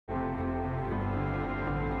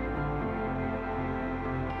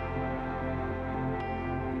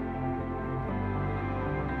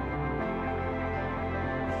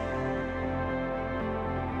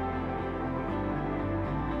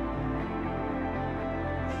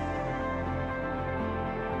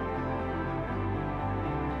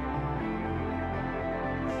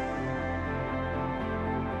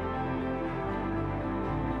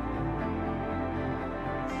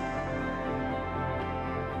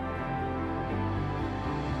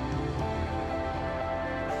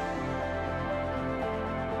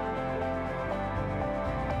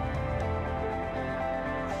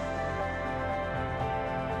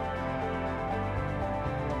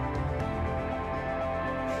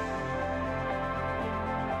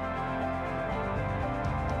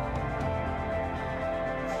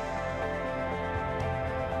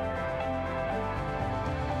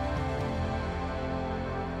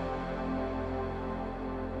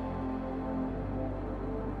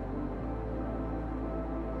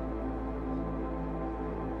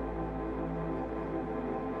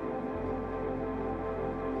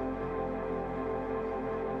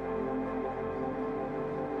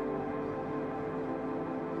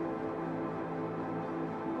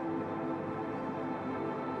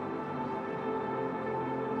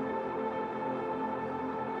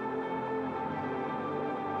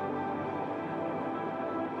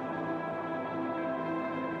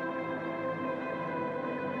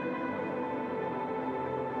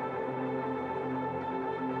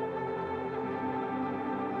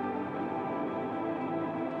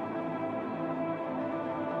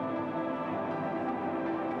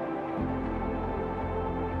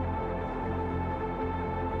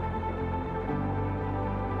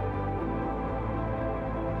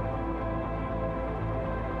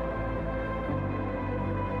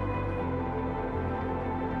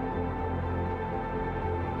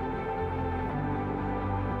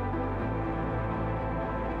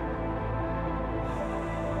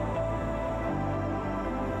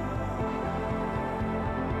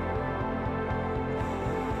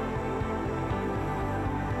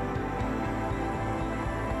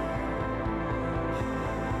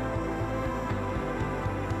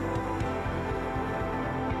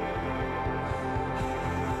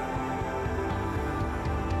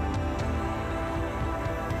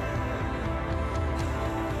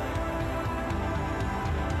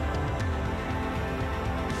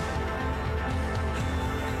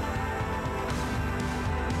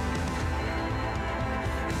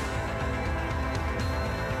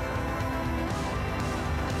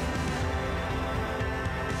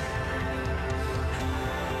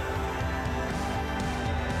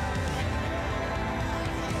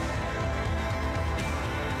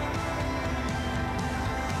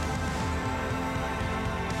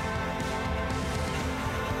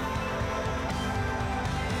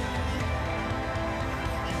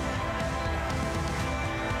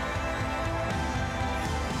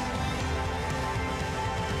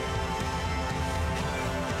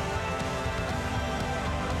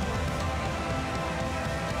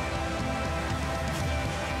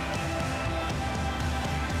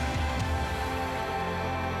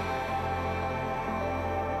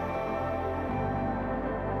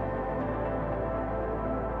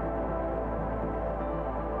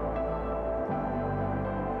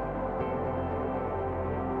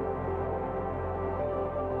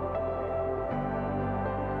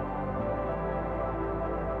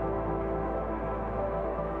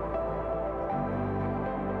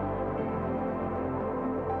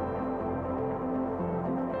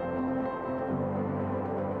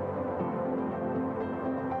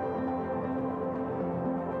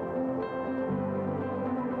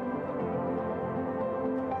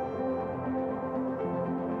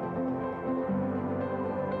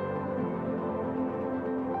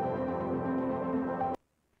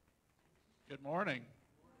morning.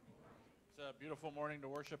 It's a beautiful morning to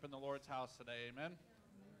worship in the Lord's house today. Amen.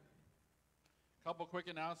 A couple quick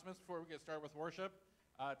announcements before we get started with worship.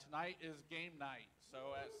 Tonight is game night.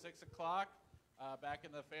 So at 6 o'clock, back in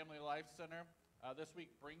the Family Life Center. This week,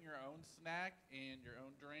 bring your own snack and your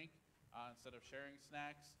own drink instead of sharing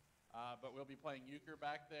snacks. But we'll be playing euchre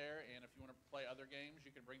back there, and if you want to play other games, you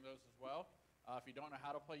can bring those as well. If you don't know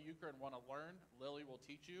how to play euchre and want to learn, Lily will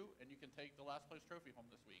teach you, and you can take the last place trophy home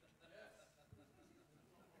this week.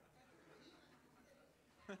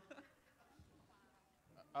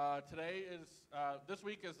 This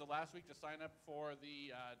week is the last week to sign up for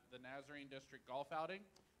the Nazarene District Golf Outing.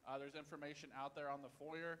 There's information out there on the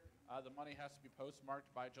foyer. The money has to be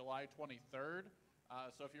postmarked by July 23rd.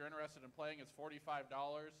 So if you're interested in playing, it's $45.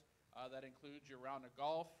 That includes your round of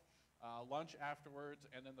golf, lunch afterwards,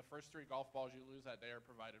 and then the first 3 golf balls you lose that day are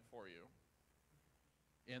provided for you.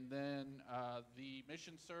 And then the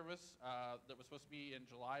mission service that was supposed to be in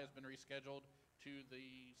July has been rescheduled to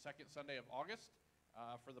the second Sunday of August.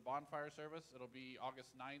 For the bonfire service, it'll be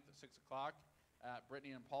August 9th at 6 o'clock at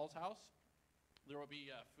Brittany and Paul's house. There will be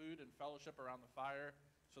food and fellowship around the fire,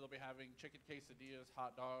 so they'll be having chicken quesadillas,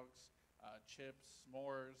 hot dogs, chips,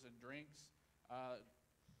 s'mores, and drinks.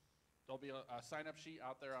 There'll be a sign-up sheet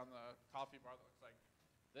out there on the coffee bar that looks like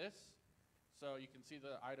this, so you can see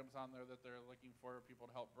the items on there that they're looking for people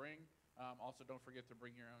to help bring. Also, don't forget to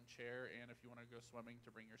bring your own chair, and if you want to go swimming,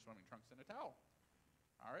 to bring your swimming trunks and a towel.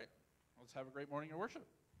 All right. Let's have a great morning of worship.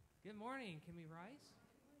 Good morning. Can we rise?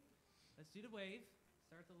 Let's do the wave.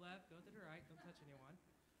 Start to the left, go to the right. Don't touch anyone.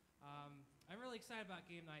 I'm really excited about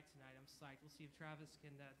game night tonight. I'm psyched. We'll see if Travis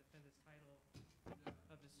can defend his title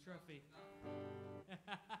of his trophy.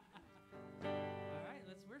 All right,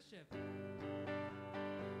 let's worship.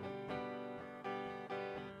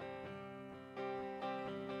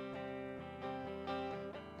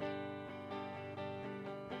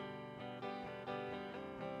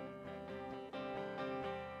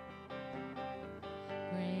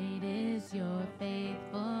 Great is your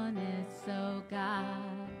faithfulness, O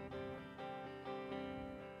God.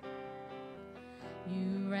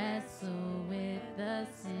 You wrestle with the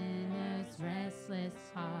sinner's restless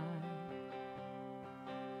heart.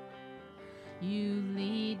 You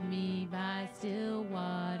lead me by still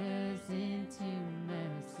waters into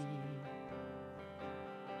mercy,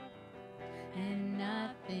 and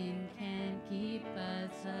nothing can keep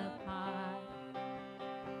us apart.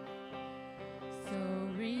 So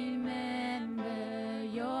remember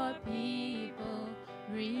your people,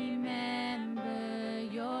 remember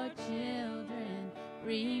your children,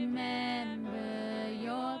 remember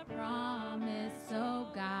your promise, oh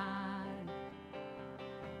God.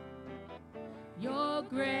 Your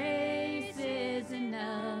grace is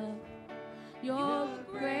enough, your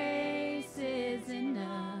grace is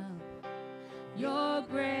enough, your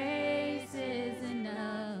grace is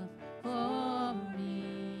enough for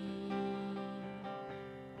me.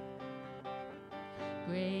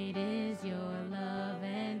 Great is your love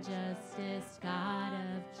and justice, God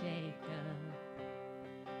of Jacob.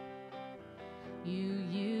 You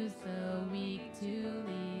use the weak to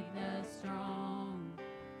lead the strong.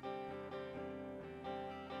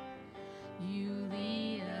 You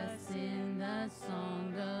lead us in the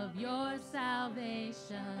song of your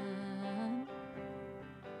salvation,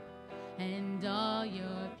 and all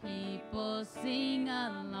your people sing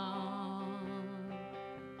along.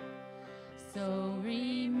 So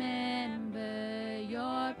remember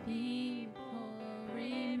your people,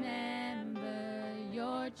 remember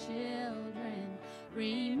your children,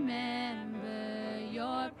 remember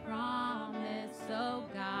your promise, oh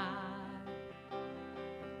God.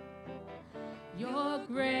 Your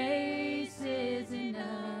grace is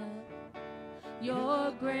enough,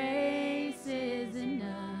 your grace is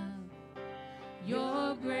enough,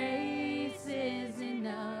 your grace is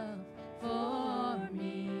enough for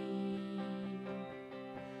me.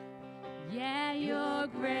 Yeah, your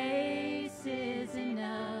grace is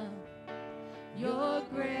enough, your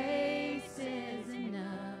grace is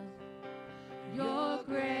enough, your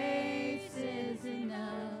grace is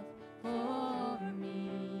enough for me.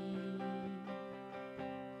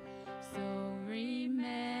 So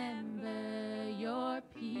remember your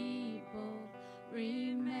people,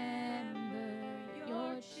 remember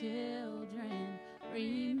your children,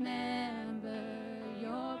 remember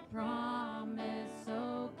your promise,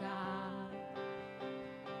 oh God.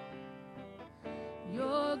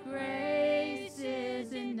 Your grace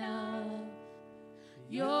is enough.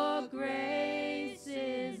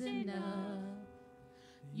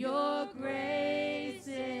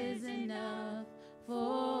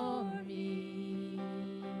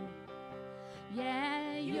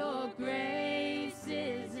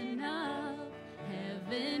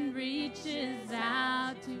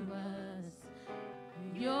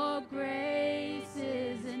 Your grace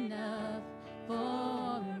is enough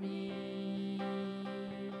for me.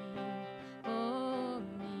 For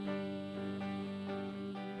me.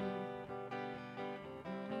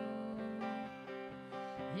 Oh,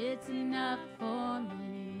 it's enough for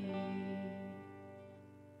me.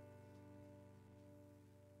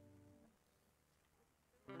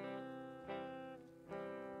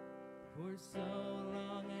 For so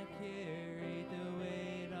long I carried the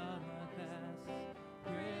weight of my past,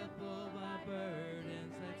 crippled by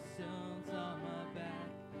burdens like stones on my back.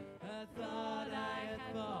 I thought I had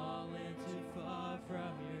fallen too far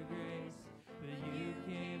from your grace, but you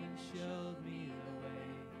came and showed me the way.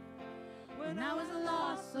 When I was a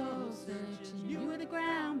lost soul searching, you were the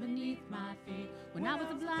ground beneath my feet. When I was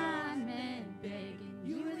a blind man begging,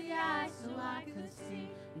 you were the eyes so I could see.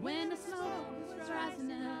 When the smoke was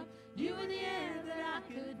rising up, you were the air that I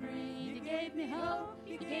could breathe. You gave me hope,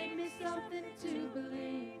 you gave me something to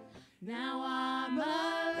believe. Now I'm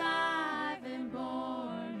alive and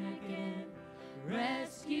born again,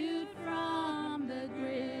 rescued from the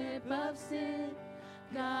grip of sin.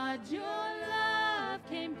 God, your love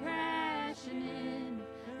came crashing in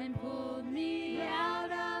and pulled me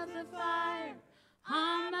out of the fire.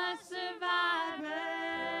 I'm a survivor.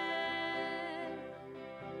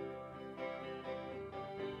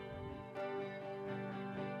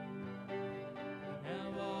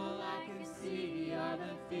 Now all I can see are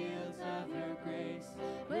the fields of your grace.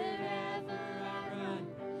 Wherever I run,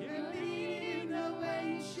 You're leading the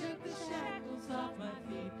way. You shook the shackles off my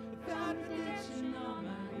feet, found redemption on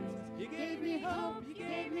my knees. You gave me hope, you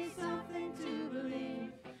gave me something to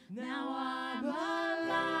believe. Now I'm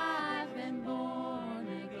alive and born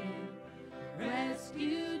again,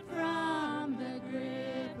 rescued from the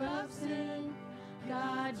grip of sin.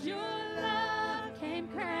 God, your love came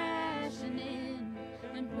crashing in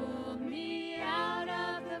and pulled me out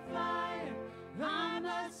of the fire. I'm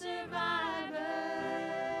a survivor.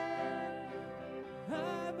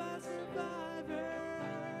 I'm a survivor.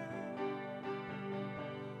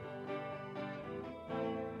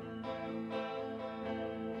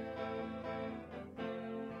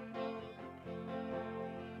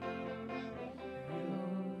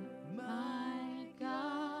 You're my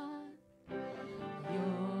God,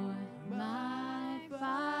 you're my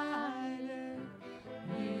fighter.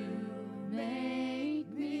 You make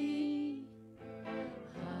me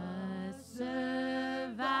a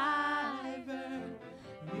survivor.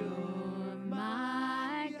 You're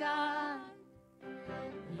my God,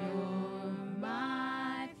 you're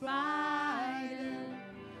my fighter.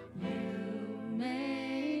 You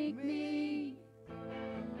make me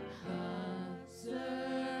a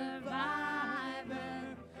survivor.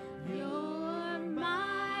 You're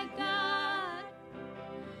my God,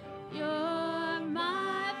 you're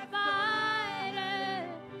my fighter.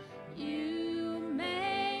 You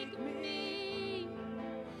make me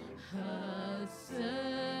a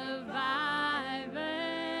survivor.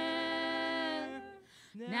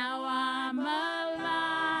 Now I'm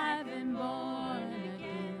alive and born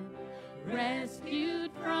again,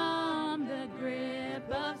 rescued from the grip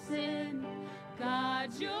of sin.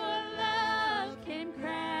 God, your love came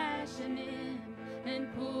crashing in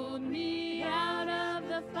and pulled me out of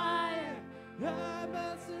the fire. I'm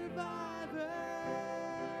a survivor.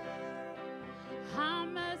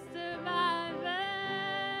 I'm a survivor.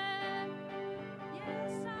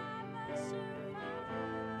 Yes, I'm a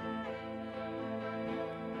survivor.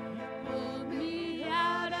 You pulled me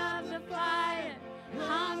out of the fire.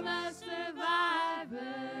 I'm a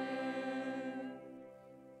survivor.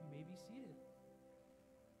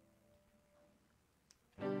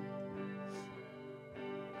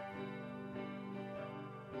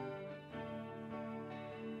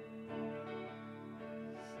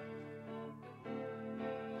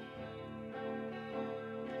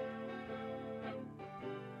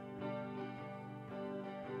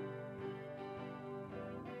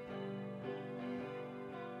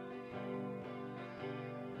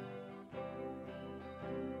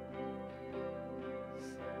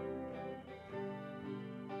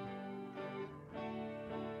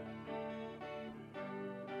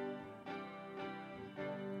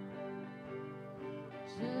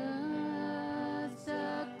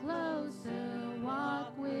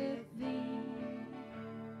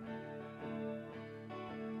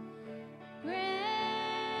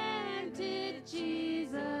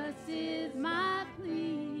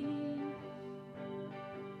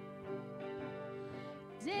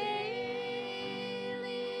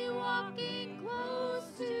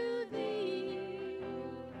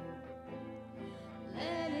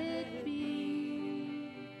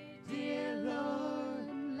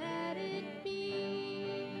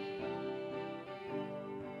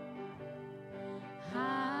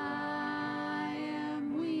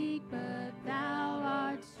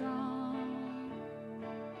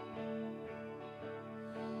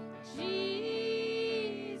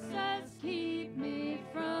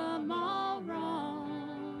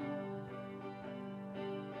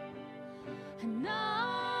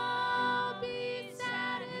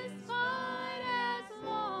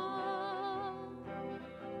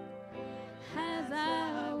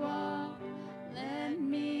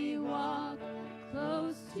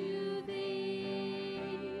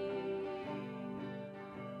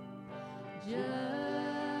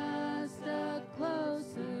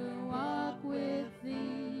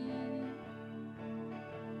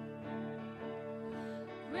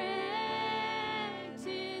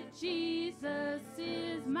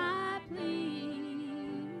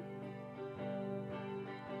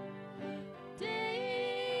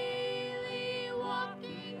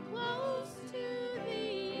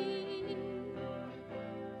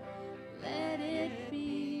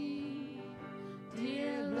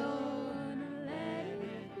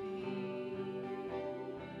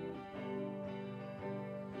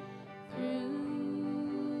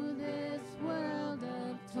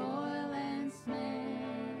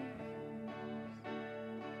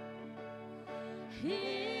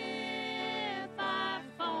 If I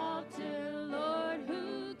falter, Lord,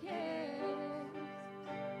 who cares?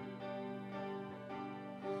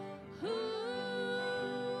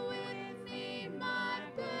 Who with me my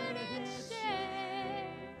burden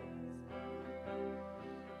shares?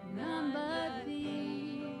 None but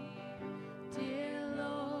thee, dear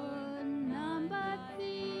Lord, none but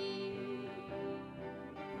thee.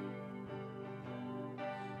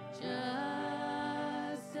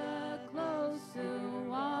 Just a closer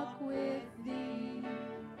walk with thee.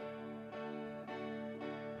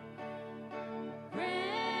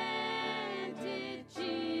 Granted,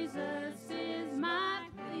 Jesus is my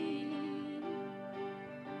plea.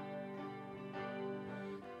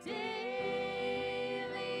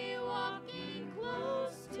 Daily walking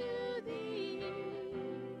close to thee.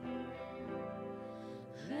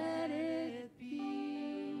 Let it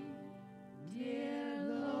be, dear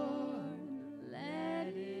Lord, let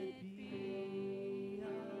it be.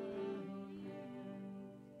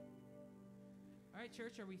 All right,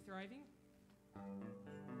 church, are we thriving?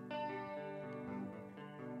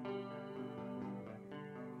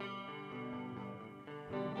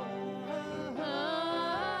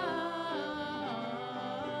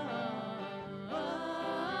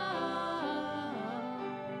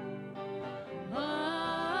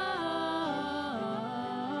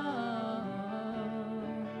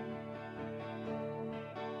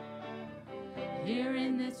 Here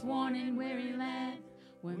in this worn and weary land,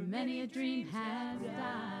 where many a dream has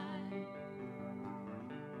died,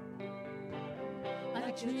 like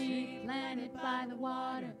a tree planted by the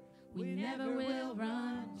water, we never will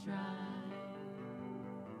run dry.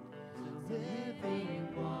 Living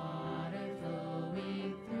water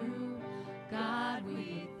flowing through, God,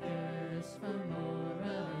 we thirst for more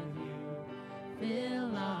of you.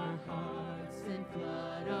 Fill our hearts and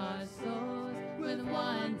flood our souls with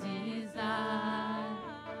one desire,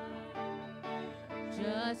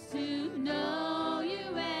 just to know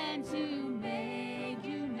you and to make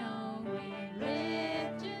you known. We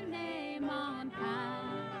lift your name on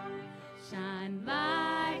high. Shine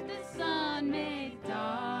like the sun, make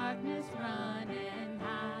darkness run and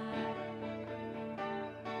hide.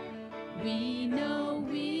 We know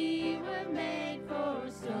we were made for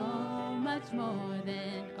so much more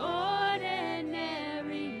than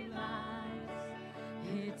ordinary lives.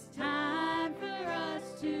 It's time for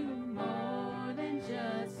us to more than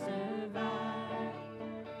just survive.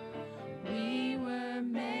 We were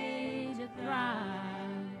made to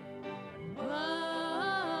thrive. Whoa,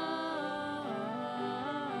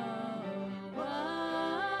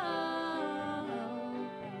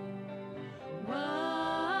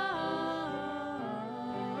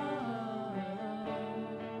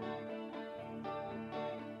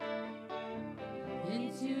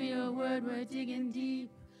 Into your word we're digging deep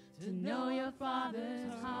to know your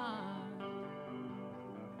Father's heart.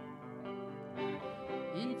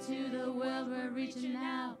 Into the world we're reaching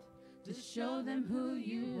out to show them who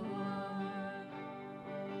you are.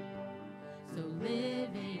 So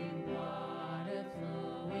living water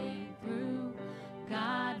flowing through,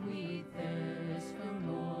 God, we thirst for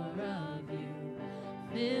more of you.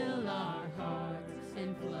 Fill our hearts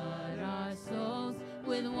and flood our souls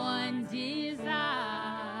with one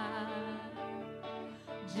desire,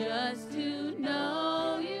 just to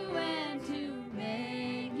know you and to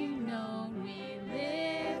make you known. We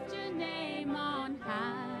lift your name on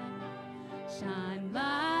high. Shine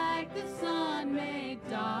like the sun, make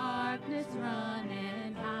darkness run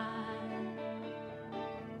and hide.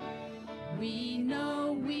 We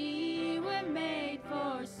know we were made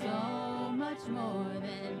for so much more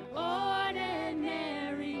than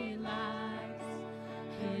ordinary lives.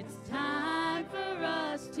 It's time for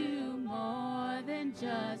us to more than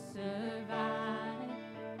just survive.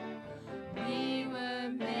 We were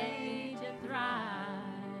made to thrive.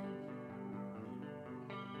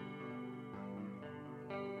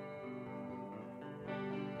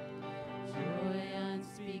 Joy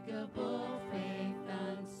unspeakable, faith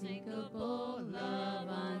unsinkable, love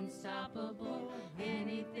unstoppable,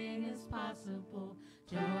 anything is possible.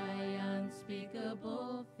 Joy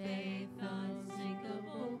unspeakable, faith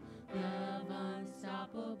unsinkable, love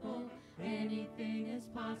unstoppable, anything is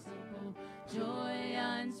possible.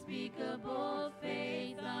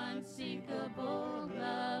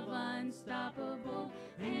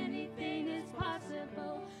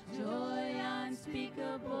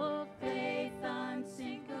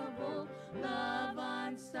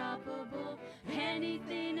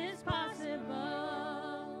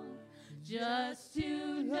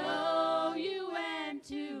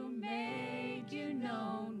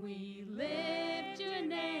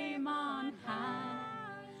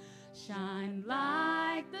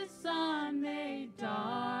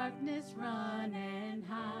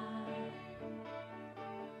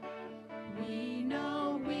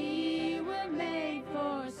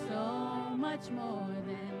 much more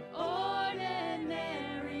than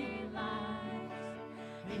ordinary lives.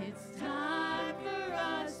 It's time for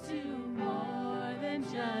us to more than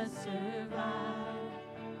just survive.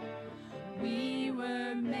 We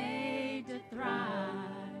were made to thrive.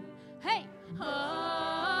 Hey!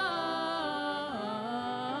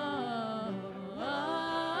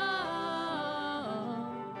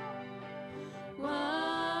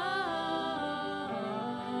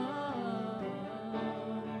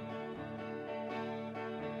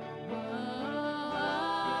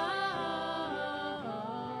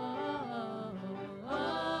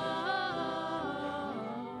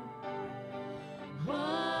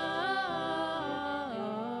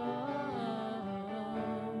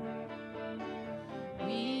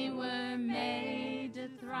 We were made to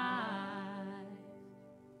thrive.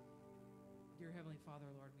 Dear Heavenly Father,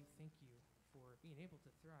 Lord, we thank you for being able to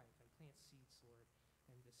thrive and plant seeds, Lord,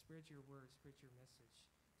 and to spread your word, spread your message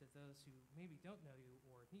to those who maybe don't know you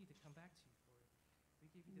or need to come back to you, Lord. We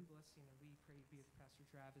give you the blessing, and we pray be with Pastor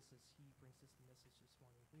Travis as he brings us the message this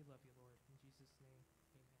morning. We love you, Lord. In Jesus' name,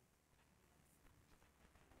 amen.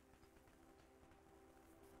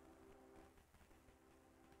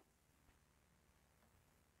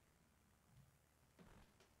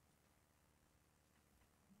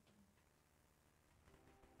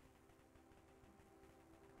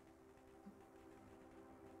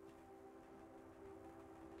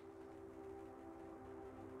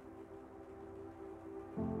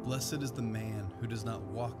 Blessed is the man who does not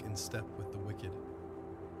walk in step with the wicked,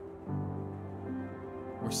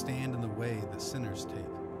 or stand in the way that sinners take,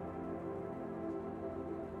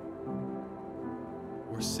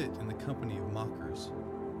 or sit in the company of mockers.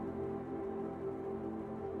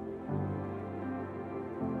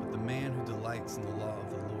 But the man who delights in the law of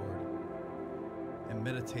the Lord and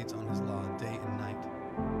meditates on his law day and night,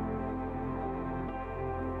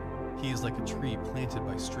 he is like a tree planted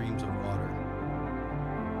by streams of water,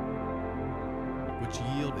 which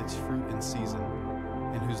yield its fruit in season,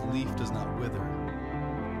 and whose leaf does not wither.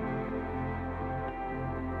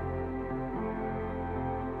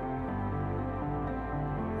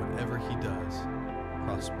 Whatever he does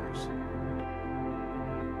prospers.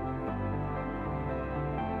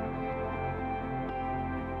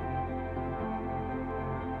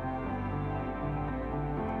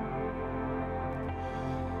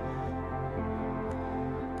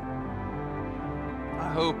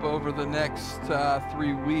 I hope over the next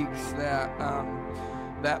 3 weeks that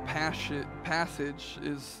that passage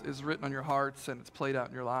is written on your hearts and it's played out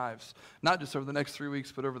in your lives. Not just over the next 3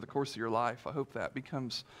 weeks, but over the course of your life. I hope that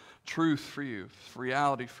becomes truth for you,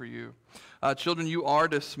 reality for you. Children, you are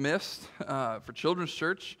dismissed for Children's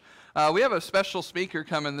Church. We have a special speaker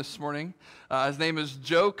coming this morning. His name is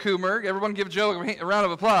Joe Coomer. Everyone give Joe a round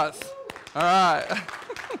of applause. All right.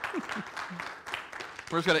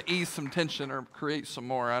 We're just going to ease some tension or create some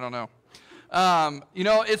more. I don't know.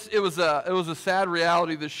 It was a sad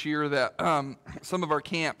reality this year that some of our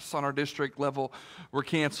camps on our district level were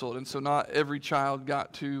canceled, and so not every child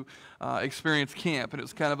got to experience camp, and it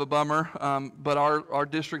was kind of a bummer. But our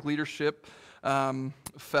district leadership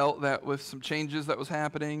felt that with some changes that was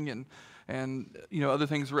happening and other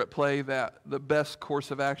things were at play, that the best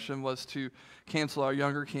course of action was to cancel our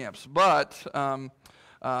younger camps. But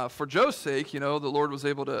for Joe's sake, the Lord was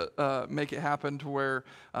able to make it happen to where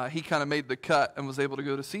he kind of made the cut and was able to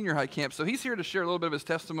go to senior high camp. So he's here to share a little bit of his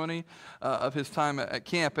testimony of his time at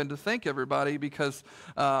camp and to thank everybody because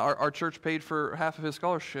our church paid for half of his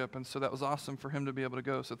scholarship, and so that was awesome for him to be able to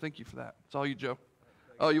go. So thank you for that. It's all you, Joe.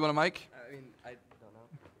 Oh, you want a mic? I mean, I don't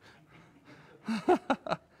know.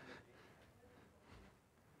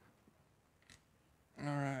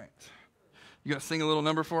 All right. You going to sing a little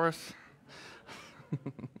number for us?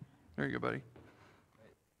 There you go, buddy. Okay,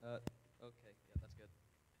 yeah, that's good.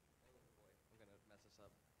 Oh boy, I'm gonna mess this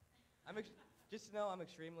up. Just to know, I'm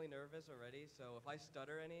extremely nervous already. So if I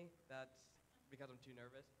stutter any, that's because I'm too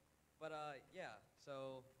nervous. But yeah.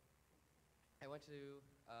 So I went to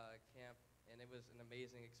camp, and it was an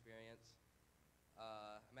amazing experience.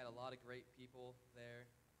 I met a lot of great people there,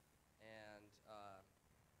 and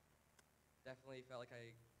definitely felt like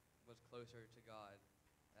I was closer to God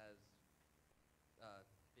as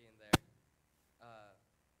being there.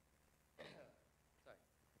 Sorry.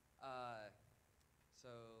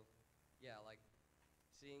 So, yeah, like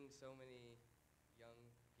seeing so many young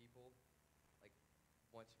people like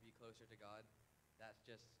want to be closer to God, that's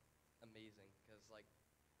just amazing. Because like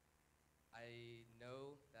I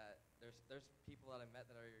know that there's people that I met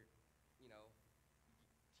that are,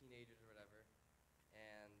 teenagers or whatever,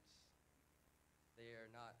 and they're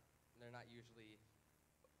not usually,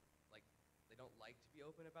 like, they don't like to be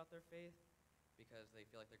open about their faith, because they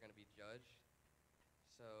feel like they're going to be judged.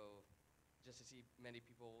 So just to see many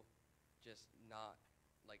people just not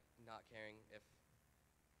caring if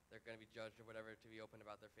they're going to be judged or whatever, to be open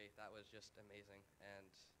about their faith, that was just amazing. And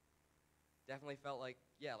definitely felt like,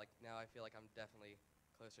 yeah, like now I feel like I'm definitely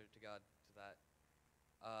closer to God to that.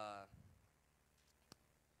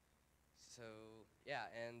 So yeah,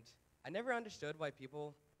 and I never understood why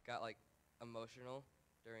people got like emotional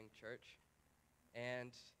during church,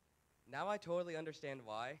 and now I totally understand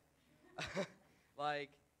why. Like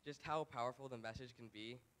just how powerful the message can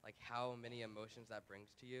be, like how many emotions that brings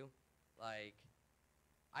to you. Like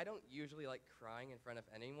I don't usually like crying in front of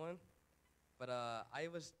anyone, but I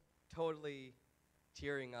was totally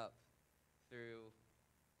tearing up through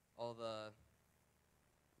all the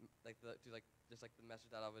the message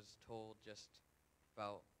that I was told, just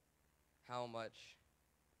about how much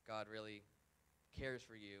God really cares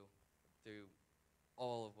for you through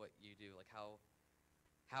all of what you do, like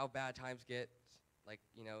how bad times get, like,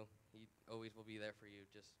 you know, he always will be there for you,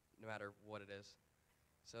 just no matter what it is.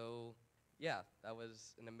 So yeah, that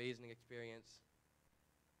was an amazing experience,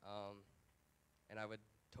 and I would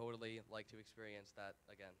totally like to experience that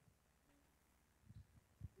again.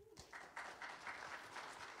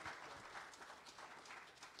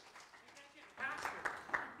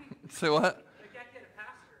 Say what?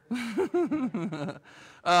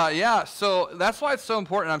 Yeah, so that's why it's so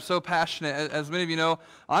important. I'm so passionate. As many of you know,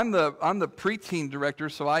 I'm the preteen director,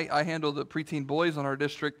 so I handle the preteen boys on our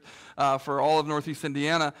district for all of Northeast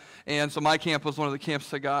Indiana, and so my camp was one of the camps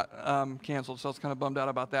that got canceled, so I was kind of bummed out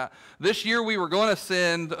about that. This year we were going to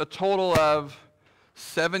send a total of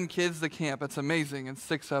 7 kids to camp. That's amazing, and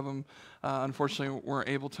 6 of them unfortunately weren't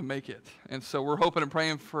able to make it. And so we're hoping and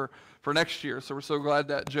praying for next year. So we're so glad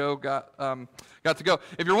that Joe got to go.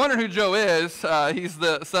 If you're wondering who Joe is, he's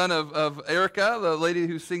the son of Erica, the lady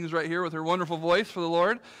who sings right here with her wonderful voice for the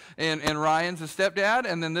Lord, and Ryan's his stepdad,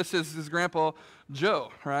 and then this is his grandpa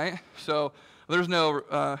Joe, right? So there's no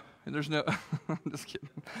I'm just kidding.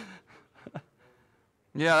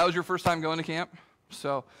 Yeah, that was your first time going to camp?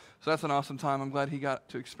 So that's an awesome time. I'm glad he got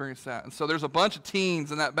to experience that. And so there's a bunch of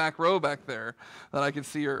teens in that back row back there that I can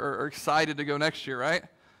see are excited to go next year, right?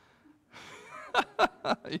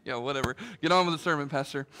 Yeah, whatever. Get on with the sermon,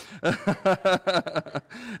 Pastor.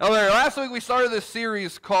 Last week we started this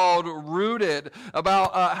series called Rooted,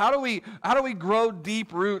 about how do we grow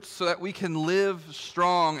deep roots so that we can live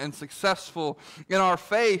strong and successful in our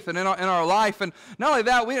faith and in our life. And not only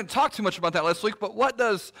that, we didn't talk too much about that last week, but what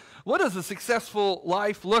does a successful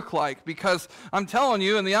life look like? Because I'm telling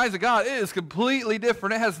you, in the eyes of God, it is completely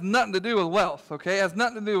different. It has nothing to do with wealth, okay? It has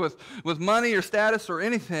nothing to do with money or status or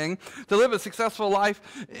anything. To live a successful life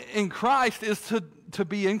in Christ is to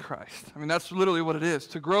be in Christ. I mean, that's literally what it is.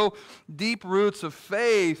 To grow deep roots of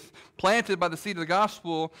faith planted by the seed of the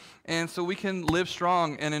gospel, and so we can live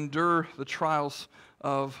strong and endure the trials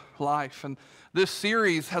of life. And this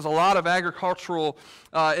series has a lot of agricultural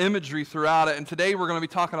imagery throughout it, and today we're going to be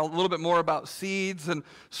talking a little bit more about seeds and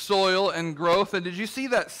soil and growth. And did you see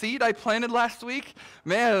that seed I planted last week?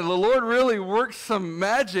 Man, the Lord really worked some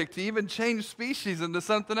magic to even change species into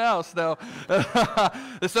something else. Now,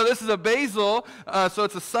 so this is a basil, so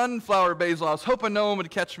it's a sunflower basil. I was hoping no one would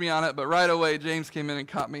catch me on it, but right away James came in and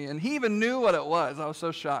caught me, and he even knew what it was. I was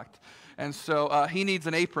so shocked. And so he needs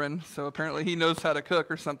an apron, so apparently he knows how to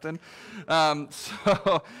cook or something.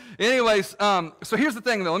 So here's the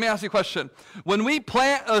thing, though. Let me ask you a question. When we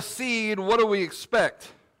plant a seed, what do we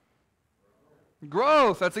expect?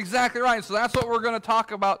 Growth. That's exactly right. So that's what we're going to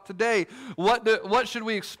talk about today. What should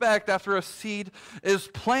we expect after a seed is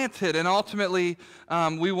planted? And ultimately,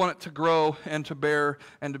 we want it to grow and to bear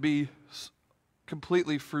and to be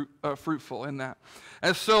completely fruitful in that.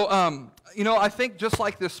 And so, I think just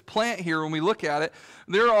like this plant here, when we look at it,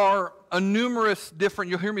 there are numerous different,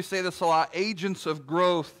 you'll hear me say this a lot, agents of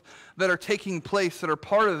growth that are taking place that are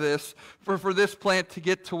part of this for this plant to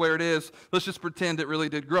get to where it is. Let's just pretend it really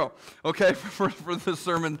did grow, okay, for the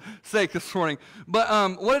sermon's sake this morning.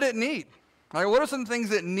 But what did it need? All right, what are some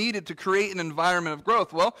things it needed to create an environment of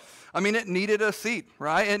growth? Well, it needed a seed,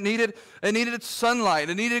 right? It needed sunlight.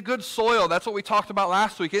 It needed good soil. That's what we talked about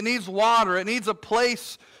last week. It needs water. It needs a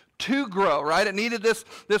place to grow, right? It needed this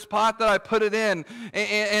pot that I put it in.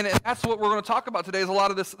 And that's what we're going to talk about today, is a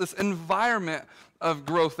lot of this environment of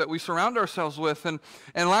growth that we surround ourselves with. And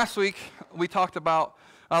last week we talked about,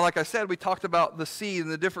 like I said, we talked about the seed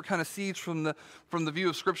and the different kind of seeds from the view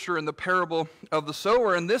of Scripture and the parable of the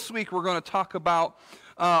sower. And this week we're going to talk about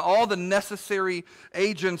all the necessary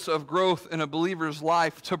agents of growth in a believer's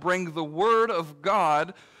life to bring the Word of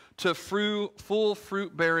God to full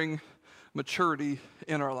fruit-bearing maturity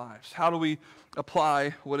in our lives? How do we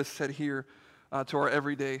apply what is said here to our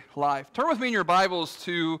everyday life? Turn with me in your Bibles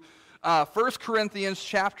to 1 Corinthians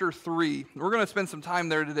chapter 3. We're going to spend some time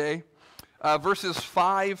there today, verses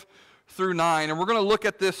 5 through 9. And we're going to look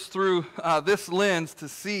at this through this lens to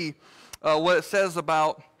see what it says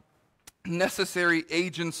about necessary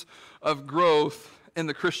agents of growth in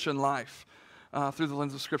the Christian life through the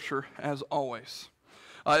lens of Scripture, as always.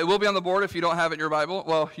 It will be on the board if you don't have it in your Bible.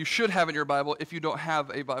 Well, you should have it in your Bible if you don't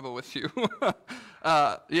have a Bible with you.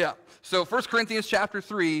 Yeah. So 1 Corinthians chapter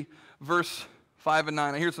 3, verse 5 and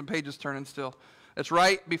 9. I hear some pages turning still. It's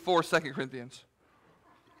right before 2 Corinthians.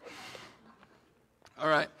 All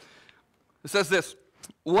right. It says this: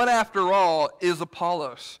 "What after all is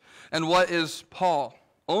Apollos, and what is Paul?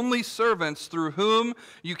 Only servants through whom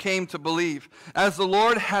you came to believe, as the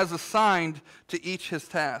Lord has assigned to each his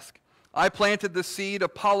task. I planted the seed,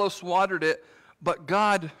 Apollos watered it, but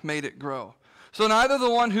God made it grow. So neither the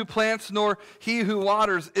one who plants nor he who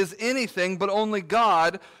waters is anything, but only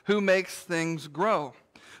God who makes things grow.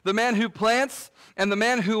 The man who plants and the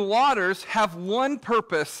man who waters have one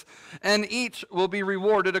purpose, and each will be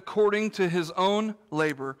rewarded according to his own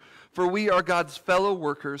labor. For we are God's fellow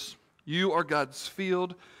workers. You are God's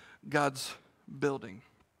field, God's building."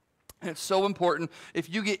 And it's so important. If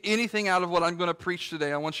you get anything out of what I'm going to preach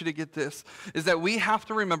today, I want you to get this, is that we have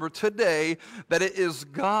to remember today that it is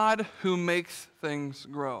God who makes things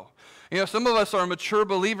grow. You know, some of us are mature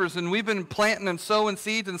believers, and we've been planting and sowing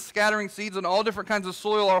seeds and scattering seeds in all different kinds of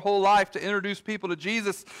soil our whole life to introduce people to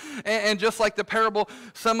Jesus. And just like the parable,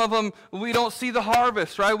 some of them, we don't see the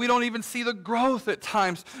harvest, right? We don't even see the growth at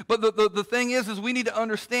times. But the thing is we need to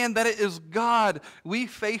understand that it is God. We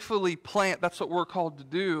faithfully plant. That's what we're called to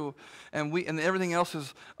do. And everything else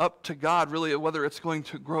is up to God, really, whether it's going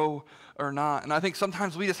to grow or not. And I think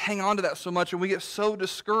sometimes we just hang on to that so much, and we get so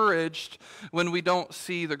discouraged when we don't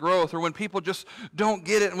see the growth, or when people just don't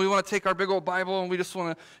get it, and we want to take our big old Bible and we just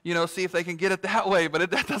want to, see if they can get it that way,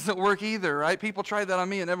 but that doesn't work either, right? People tried that on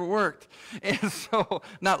me, it never worked. And so,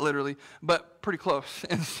 not literally, but pretty close.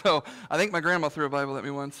 And so, I think my grandma threw a Bible at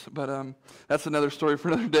me once, but that's another story for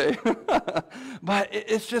another day. But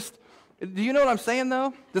it's just, do you know what I'm saying,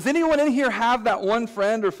 though? Does anyone in here have that one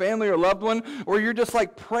friend or family or loved one where you're just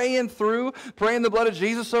like praying the blood of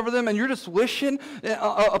Jesus over them, and you're just wishing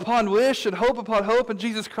upon wish and hope upon hope in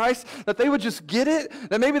Jesus Christ that they would just get it,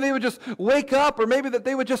 that maybe they would just wake up, or maybe that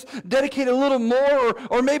they would just dedicate a little more,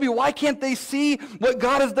 or maybe why can't they see what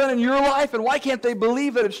God has done in your life, and why can't they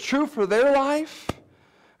believe that it's true for their life?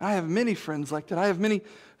 I have many friends like that. I have many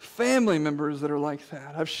family members that are like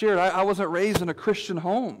that. I've shared, I wasn't raised in a Christian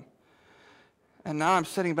home. And now I'm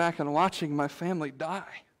sitting back and watching my family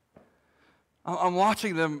die. I'm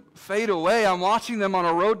watching them fade away. I'm watching them on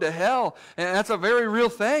a road to hell. And that's a very real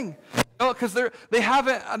thing. Because they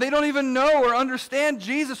don't even know or understand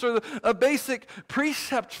Jesus or a basic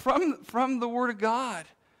precept from the Word of God.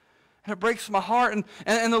 And it breaks my heart.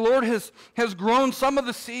 And the Lord has grown some of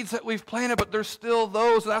the seeds that we've planted, but there's still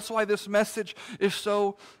those. That's why this message is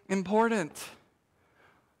so important.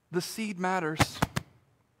 The seed matters.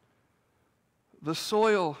 The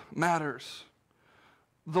soil matters.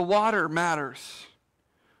 The water matters.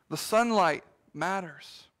 The sunlight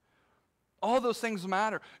matters. All those things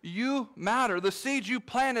matter. You matter. The seeds you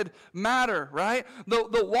planted matter, right?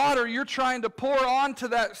 The water you're trying to pour onto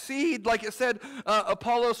that seed, like it said,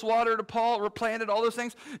 Apollos watered, Paul replanted, all those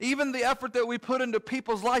things. Even the effort that we put into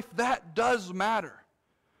people's life, that does matter.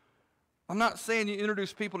 I'm not saying you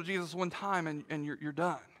introduce people to Jesus one time and you're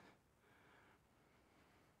done.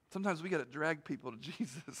 Sometimes we got to drag people to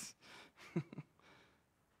Jesus.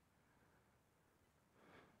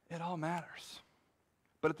 It all matters.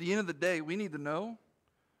 But at the end of the day, we need to know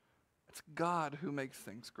it's God who makes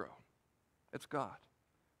things grow. It's God.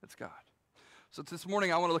 It's God. So this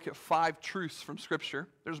morning I want to look at 5 truths from Scripture.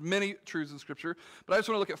 There's many truths in Scripture, but I just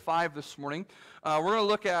want to look at 5 this morning. We're going to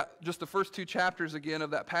look at just the first 2 chapters again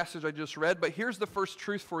of that passage I just read, but here's the first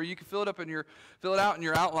truth for you. You can fill it out in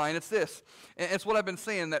your outline. It's this. And it's what I've been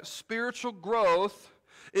saying, that spiritual growth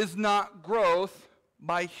is not growth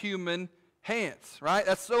by human hands, right?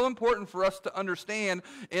 That's so important for us to understand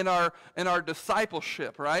in our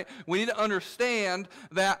discipleship, right? We need to understand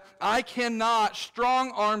that I cannot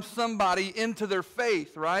strong-arm somebody into their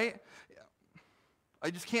faith, right? I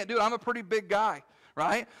just can't do it. I'm a pretty big guy,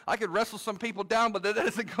 right? I could wrestle some people down, but that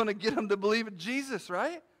isn't going to get them to believe in Jesus,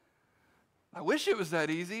 right? I wish it was that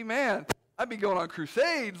easy, man. I'd be going on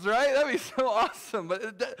crusades, right? That'd be so awesome, but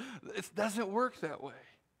it doesn't work that way.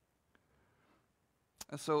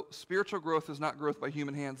 And so spiritual growth is not growth by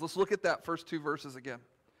human hands. Let's look at that first 2 verses again.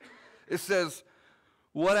 It says,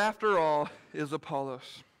 What, after all, is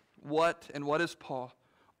Apollos? What is Paul?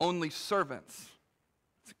 Only servants.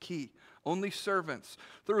 It's a key. Only servants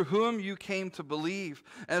through whom you came to believe,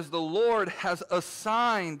 as the Lord has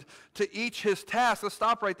assigned to each his task. Let's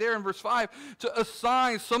stop right there in verse 5. To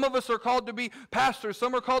assign. Some of us are called to be pastors.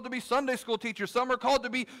 Some are called to be Sunday school teachers. Some are called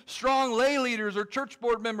to be strong lay leaders or church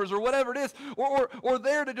board members or whatever it is. Or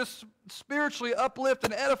there to just spiritually uplift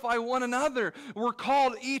and edify one another. We're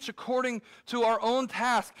called each according to our own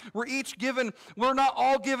task. We're not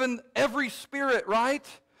all given every spirit, right?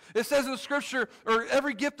 It says in Scripture, or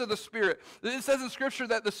every gift of the Spirit, it says in Scripture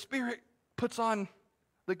that the Spirit puts on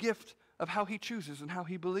the gift of how he chooses and how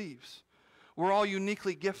he believes. We're all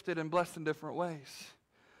uniquely gifted and blessed in different ways.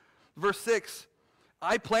 Verse 6,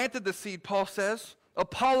 I planted the seed, Paul says.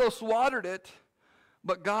 Apollos watered it,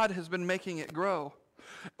 but God has been making it grow.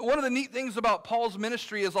 One of the neat things about Paul's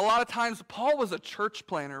ministry is a lot of times Paul was a church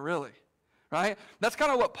planner, really. Right? That's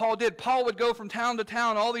kind of what Paul did. Paul would go from town to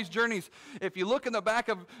town, all these journeys. If you look in the back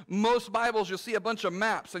of most Bibles, you'll see a bunch of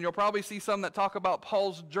maps, and you'll probably see some that talk about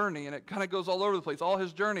Paul's journey, and it kind of goes all over the place, all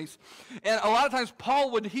his journeys. And a lot of times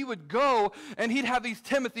Paul would go, and he'd have these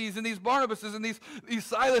Timothys and these Barnabases and these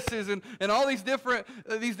Silases and all these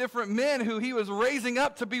different men who he was raising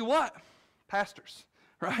up to be what? Pastors,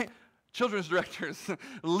 right? Children's directors,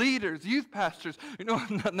 leaders, youth pastors,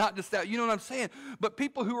 not just that, you know what I'm saying? But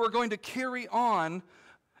people who are going to carry on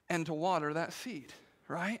and to water that seed,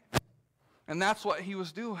 right? And that's what he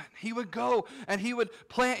was doing. He would go and he would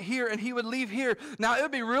plant here and he would leave here. Now, it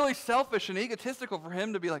would be really selfish and egotistical for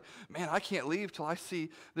him to be like, man, I can't leave till I see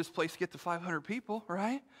this place get to 500 people,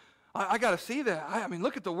 right? I got to see that. I mean,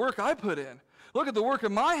 look at the work I put in. Look at the work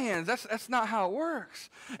of my hands. That's not how it works.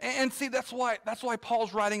 And see, that's why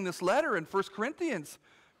Paul's writing this letter in 1 Corinthians.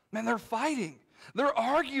 Man, they're fighting. They're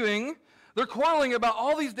arguing. They're quarreling about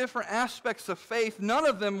all these different aspects of faith. None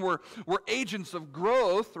of them were agents of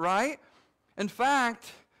growth, right? In fact,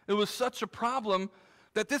 it was such a problem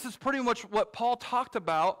that this is pretty much what Paul talked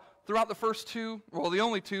about throughout the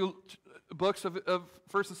only two books of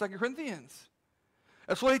 1st and 2nd Corinthians.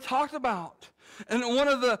 That's what he talked about. And one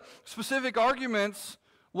of the specific arguments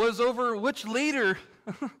was over which leader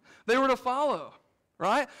they were to follow,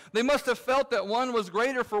 right? They must have felt that one was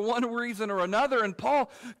greater for one reason or another. And Paul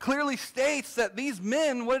clearly states that these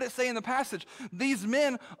men, what did it say in the passage? These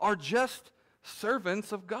men are just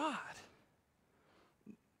servants of God.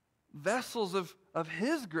 Vessels of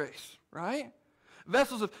his grace, right?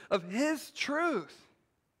 Vessels of his truth.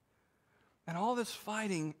 And all this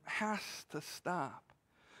fighting has to stop,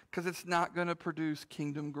 because it's not going to produce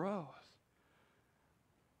kingdom growth.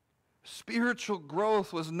 Spiritual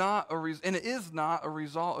growth was not and it is not a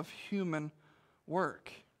result of human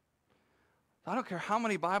work. I don't care how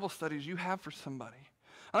many Bible studies you have for somebody.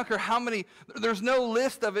 I don't care how many, there's no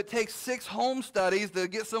list of it takes 6 home studies to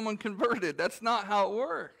get someone converted. That's not how it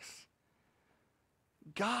works.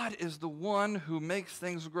 God is the one who makes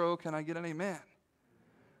things grow. Can I get an amen?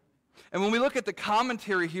 And when we look at the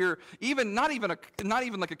commentary here, not even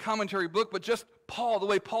like a commentary book, but just Paul, the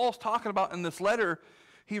way Paul's talking about in this letter,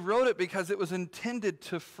 he wrote it because it was intended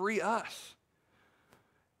to free us.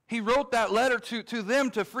 He wrote that letter to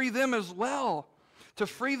them to free them as well, to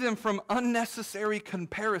free them from unnecessary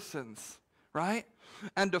comparisons, right?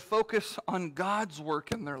 And to focus on God's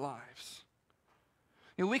work in their lives.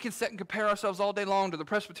 We can sit and compare ourselves all day long to the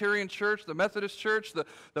Presbyterian church, the Methodist church,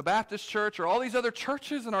 the Baptist church, or all these other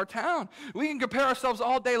churches in our town. We can compare ourselves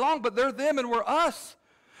all day long, but they're them and we're us.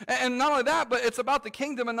 And not only that, but it's about the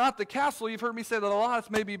kingdom and not the castle. You've heard me say that a lot.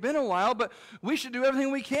 It's maybe been a while, but we should do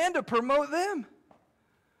everything we can to promote them.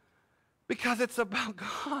 Because it's about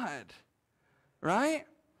God, right?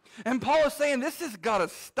 And Paul is saying this has got to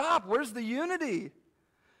stop. Where's the unity?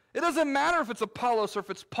 It doesn't matter if it's Apollos or if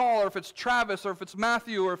it's Paul or if it's Travis or if it's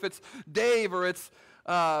Matthew or if it's Dave or it's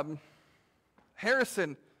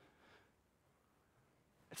Harrison.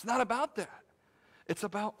 It's not about that. It's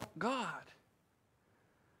about God.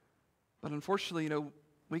 But unfortunately,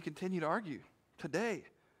 we continue to argue today.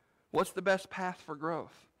 What's the best path for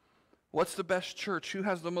growth? What's the best church? Who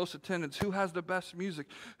has the most attendance? Who has the best music?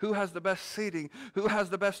 Who has the best seating? Who has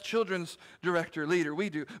the best children's director, leader? We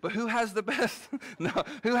do. But who has the best? No.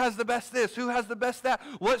 Who has the best this? Who has the best that?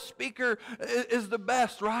 What speaker is the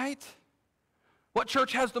best, right? What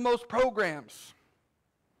church has the most programs?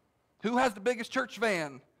 Who has the biggest church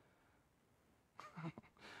van?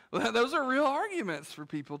 Well, those are real arguments for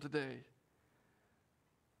people today.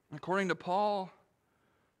 According to Paul,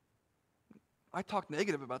 I talk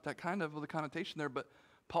negative about that kind of with a connotation there, but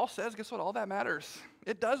Paul says, guess what? All that matters.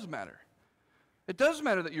 It does matter. It does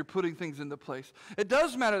matter that you're putting things into place. It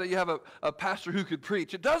does matter that you have a pastor who could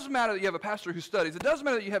preach. It does matter that you have a pastor who studies. It does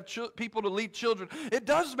matter that you have people to lead children. It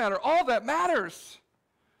does matter. All that matters.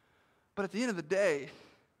 But at the end of the day,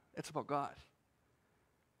 it's about God.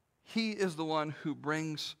 He is the one who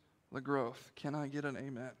brings the growth. Can I get an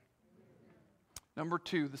amen? Number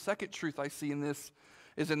 2, the second truth I see in this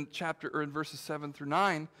is in verses 7 through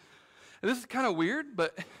 9. And this is kind of weird,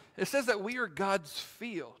 but it says that we are God's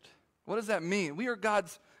field. What does that mean? We are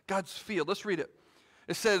God's field. Let's read it.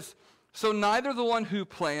 It says, so neither the one who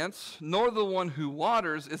plants nor the one who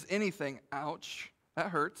waters is anything. Ouch. That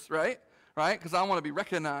hurts, right? Right? Because I want to be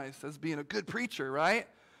recognized as being a good preacher, right?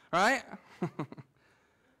 Right?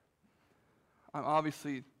 I'm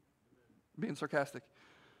obviously being sarcastic.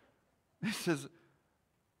 It says,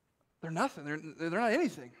 they're nothing. They're not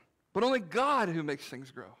anything. But only God who makes things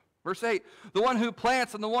grow. Verse 8, the one who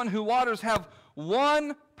plants and the one who waters have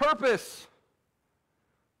one purpose.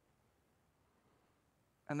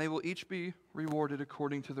 And they will each be rewarded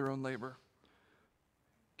according to their own labor.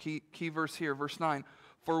 Key verse here, verse 9.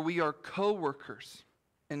 For we are co-workers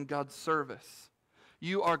in God's service.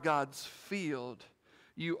 You are God's field.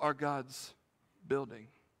 You are God's building.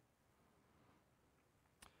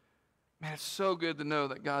 Man, it's so good to know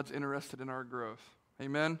that God's interested in our growth.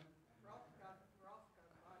 Amen?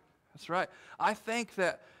 That's right. I think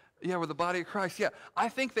that, we're the body of Christ. Yeah, I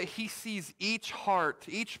think that he sees each heart,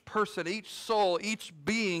 each person, each soul, each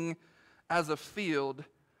being as a field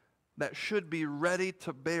that should be ready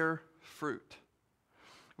to bear fruit.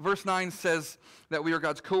 Verse 9 says that we are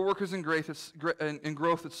God's co-workers in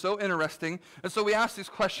growth. It's so interesting. And so we ask these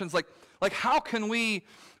questions like how can we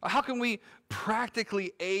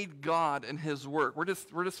practically aid God in his work? We're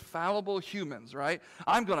just fallible humans, right?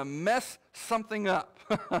 I'm going to mess something up,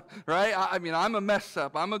 right? I'm a mess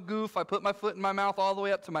up. I'm a goof. I put my foot in my mouth all the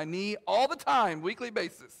way up to my knee all the time, weekly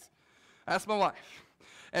basis. That's my life.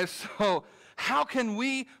 And so how can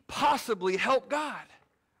we possibly help God?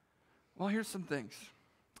 Well, here's some things.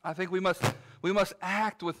 I think we must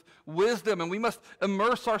act with wisdom, and we must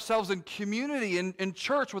immerse ourselves in community, in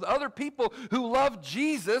church with other people who love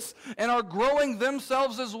Jesus and are growing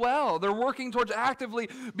themselves as well. They're working towards actively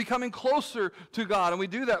becoming closer to God, and we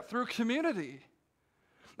do that through community.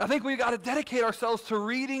 I think we've got to dedicate ourselves to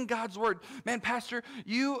reading God's Word. Man, Pastor,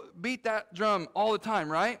 you beat that drum all the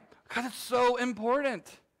time, right? Because it's so important.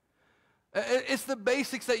 It's the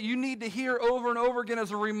basics that you need to hear over and over again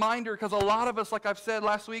as a reminder, because a lot of us, like I've said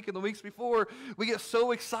last week and the weeks before, we get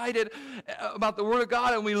so excited about the Word of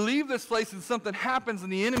God and we leave this place and something happens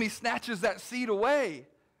and the enemy snatches that seed away.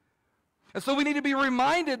 And so we need to be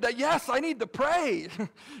reminded that, yes, I need to pray.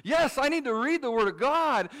 Yes, I need to read the Word of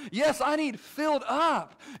God. Yes, I need filled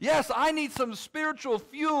up. Yes, I need some spiritual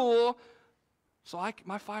fuel so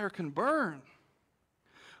my fire can burn.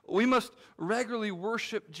 We must regularly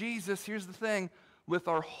worship Jesus, here's the thing, with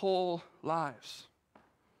our whole lives.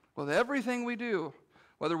 With everything we do,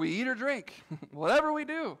 whether we eat or drink, whatever we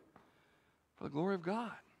do, for the glory of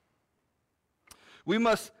God. We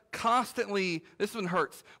must constantly, this one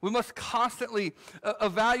hurts, we must constantly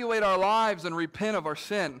evaluate our lives and repent of our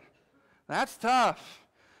sin. That's tough.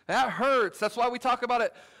 That hurts. That's why we talk about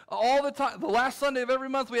it all the time. The last Sunday of every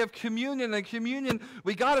month we have communion, and communion,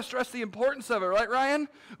 we got to stress the importance of it, right, Ryan?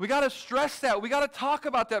 We got to stress that. We got to talk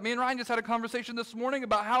about that. Me and Ryan just had a conversation this morning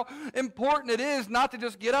about how important it is not to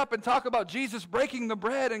just get up and talk about Jesus breaking the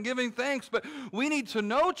bread and giving thanks, but we need to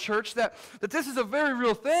know, church, that this is a very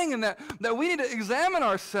real thing, and that we need to examine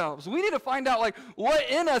ourselves. We need to find out, what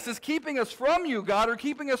in us is keeping us from you, God, or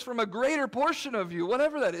keeping us from a greater portion of you,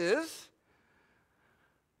 whatever that is.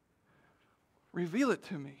 Reveal it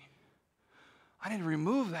to me. I need to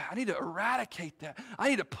remove that. I need to eradicate that. I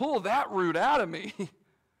need to pull that root out of me. Because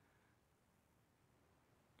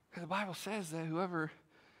the Bible says that whoever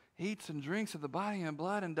eats and drinks of the body and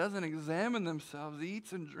blood and doesn't examine themselves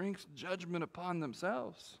eats and drinks judgment upon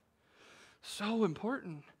themselves. So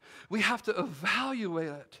important. We have to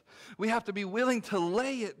evaluate it. We have to be willing to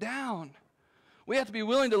lay it down. We have to be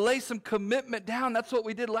willing to lay some commitment down. That's what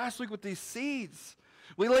we did last week with these seeds.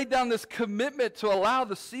 We laid down this commitment to allow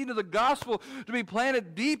the seed of the gospel to be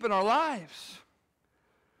planted deep in our lives.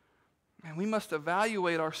 And we must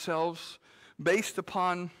evaluate ourselves based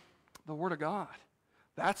upon the Word of God.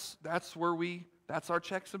 That's our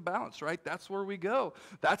checks and balance, right? That's where we go.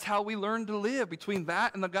 That's how we learn to live, between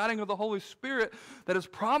that and the guiding of the Holy Spirit that is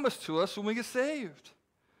promised to us when we get saved.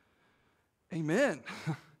 Amen.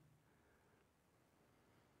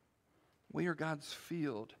 We are God's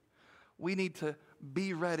field. We need to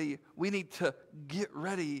be ready. We need to get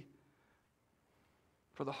ready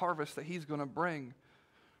for the harvest that He's going to bring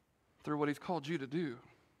through what he's called you to do.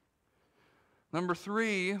 Number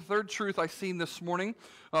three, third truth I seen this morning.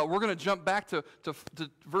 We're going to jump back to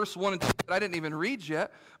verse 1 and 2 that I didn't even read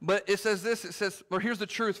yet. But it says this. It says, well, here's the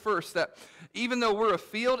truth first, that even though we're a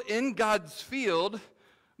field, in God's field,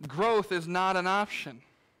 growth is not an option.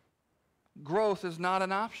 Growth is not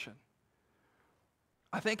an option.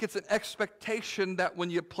 I think it's an expectation that when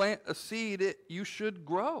you plant a seed, you should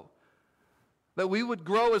grow. That we would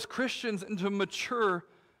grow as Christians into mature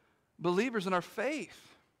believers in our faith.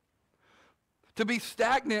 To be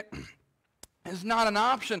stagnant is not an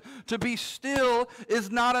option. To be still is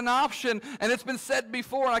not an option. And it's been said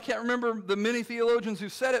before, and I can't remember the many theologians who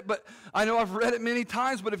said it, but I know I've read it many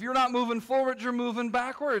times, but if you're not moving forward, you're moving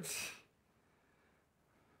backwards.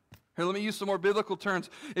 Here, let me use some more biblical terms.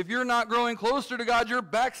 If you're not growing closer to God, you're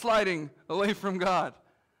backsliding away from God.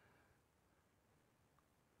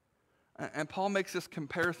 And Paul makes this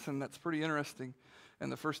comparison that's pretty interesting in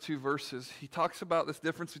the first two verses. He talks about this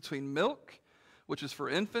difference between milk, which is for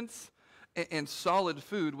infants, and solid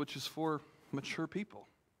food, which is for mature people,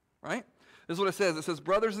 right? This is what it says. It says,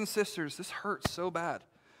 brothers and sisters, this hurts so bad.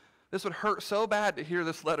 This would hurt so bad to hear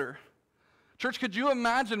this letter. Church, could you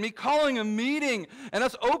imagine me calling a meeting and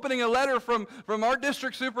us opening a letter from our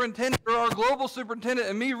district superintendent or our global superintendent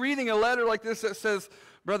and me reading a letter like this that says,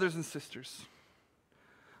 brothers and sisters,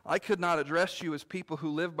 I could not address you as people who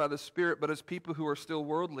live by the Spirit, but as people who are still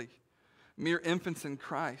worldly, mere infants in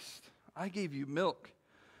Christ. I gave you milk,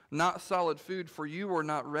 not solid food, for you were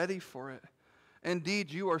not ready for it.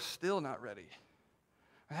 Indeed, you are still not ready.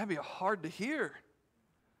 That'd be hard to hear.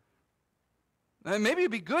 And maybe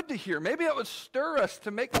it'd be good to hear. Maybe it would stir us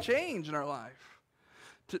to make change in our life.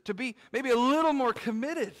 To be maybe a little more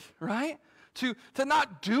committed, right? To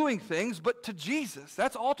not doing things, but to Jesus.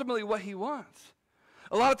 That's ultimately what he wants.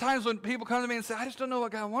 A lot of times when people come to me and say, I just don't know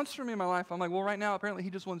what God wants from me in my life, I'm like, well, right now, apparently he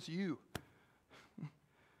just wants you.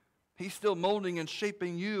 He's still molding and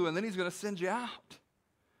shaping you, and then he's going to send you out.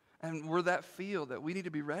 And we're that field that we need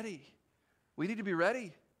to be ready. We need to be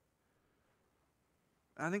ready.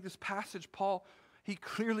 And I think this passage, Paul, he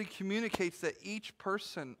clearly communicates that each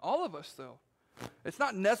person, all of us though, it's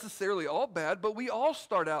not necessarily all bad, but we all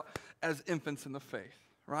start out as infants in the faith.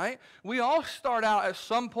 Right? We all start out at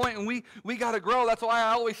some point, and we got to grow. That's why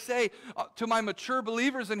I always say to my mature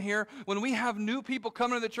believers in here, when we have new people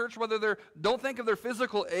coming to the church, whether don't think of their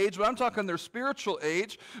physical age, but I'm talking their spiritual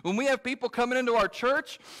age. When we have people coming into our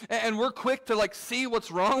church, and we're quick to see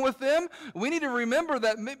what's wrong with them, we need to remember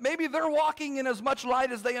that maybe they're walking in as much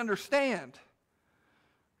light as they understand.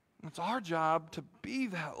 It's our job to be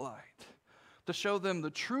that light, to show them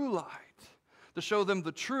the true light. To show them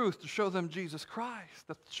the truth, to show them Jesus Christ,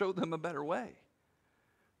 to show them a better way,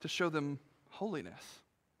 to show them holiness.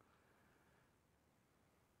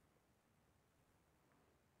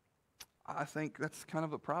 I think that's kind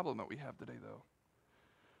of a problem that we have today, though.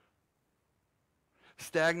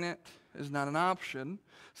 Stagnant is not an option.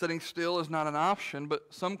 Sitting still is not an option, but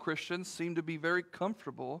some Christians seem to be very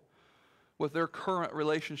comfortable with their current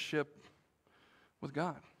relationship with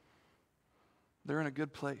God. They're in a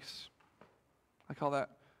good place. I call that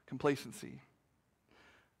complacency.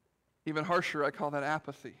 Even harsher, I call that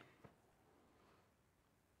apathy.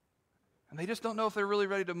 And they just don't know if they're really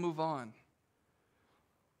ready to move on.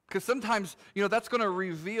 Because sometimes, that's going to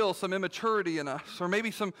reveal some immaturity in us, or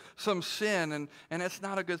maybe some sin, and it's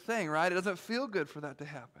not a good thing, right? It doesn't feel good for that to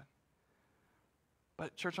happen.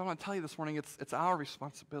 But church, I want to tell you this morning, it's our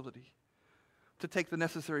responsibility to take the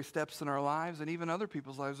necessary steps in our lives and even other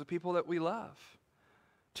people's lives, the people that we love,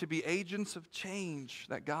 to be agents of change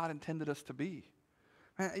that God intended us to be.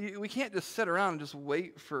 We can't just sit around and just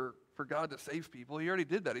wait for God to save people. He already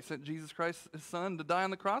did that. He sent Jesus Christ, his son, to die on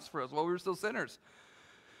the cross for us while we were still sinners.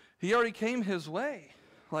 He already came his way.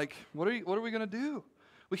 What are we going to do?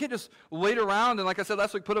 We can't just wait around and, like I said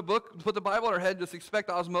last week, put the Bible on our head and just expect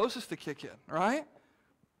osmosis to kick in, right?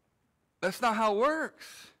 That's not how it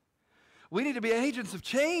works. We need to be agents of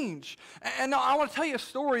change. And now I want to tell you a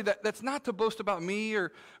story that's not to boast about me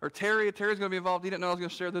or Terry. Terry's going to be involved. He didn't know I was going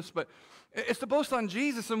to share this, but it's to boast on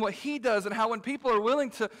Jesus and what he does, and how when people are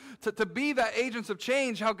willing to be that agents of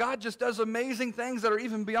change, how God just does amazing things that are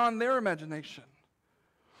even beyond their imagination.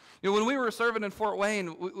 When we were serving in Fort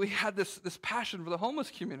Wayne, we had this passion for the homeless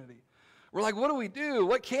community. We're like, what do we do?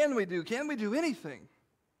 What can we do? Can we do anything?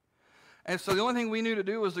 And so the only thing we knew to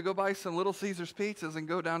do was to go buy some Little Caesars pizzas and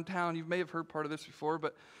go downtown. You may have heard part of this before,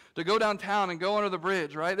 but to go downtown and go under the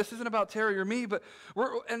bridge, right? This isn't about Terry or me, but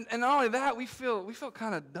and not only that, we feel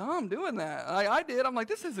kind of dumb doing that. I did. I'm like,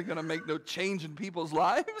 this isn't going to make no change in people's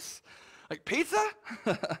lives. Like pizza?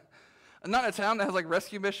 Not a town that has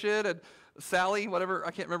rescue mission and Sally, whatever,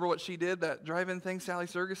 I can't remember what she did, that drive-in thing, Sally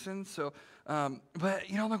Sergeson. So, but,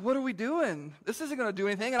 you know, I'm like, what are we doing? This isn't going to do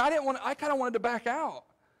anything. And I kind of wanted to back out.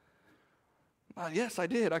 Yes, I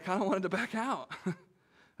did. I kind of wanted to back out.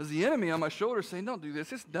 There's the enemy on my shoulder saying, don't do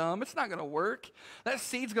this. It's dumb. It's not going to work. That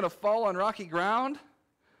seed's going to fall on rocky ground.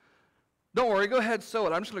 Don't worry. Go ahead, sow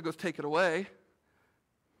it. I'm just going to go take it away.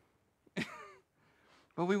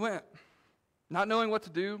 But we went, not knowing what to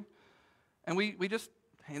do, and we just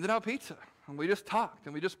handed out pizza, and we just talked,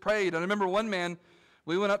 and we just prayed. And I remember one man,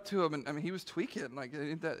 we went up to him, and I mean, he was tweaking. Like,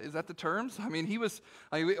 is that the terms? I mean,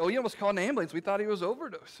 we almost called an ambulance. We thought he was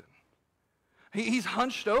overdosing. He's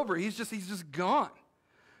hunched over. He's just gone.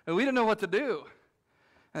 And we didn't know what to do.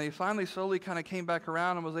 And he finally slowly kind of came back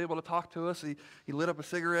around and was able to talk to us. He lit up a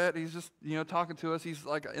cigarette. He's just, talking to us. He's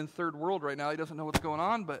like in third world right now. He doesn't know what's going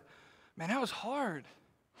on. But, man, that was hard.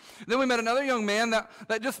 Then we met another young man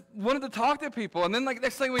that just wanted to talk to people. And then, like,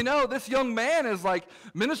 next thing we know, this young man is, like,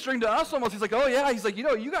 ministering to us almost. He's like, oh, yeah. He's like,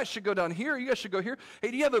 you guys should go down here. You guys should go here. Hey,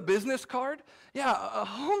 do you have a business card? Yeah, a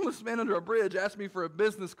homeless man under a bridge asked me for a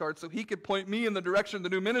business card so he could point me in the direction of the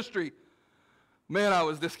new ministry. Man, I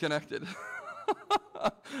was disconnected.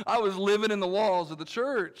 I was living in the walls of the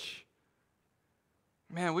church.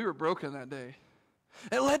 Man, we were broken that day.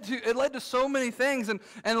 It led to so many things, and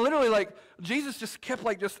literally, like, Jesus just kept,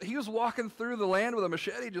 like, he was walking through the land with a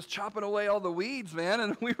machete, just chopping away all the weeds, man,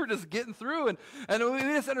 and we were just getting through, and we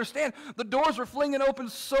just understand, the doors were flinging open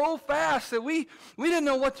so fast that we didn't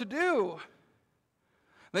know what to do.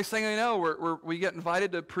 Next thing I know, we get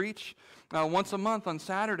invited to preach once a month on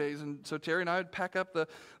Saturdays, and so Terry and I would pack up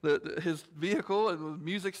his vehicle and with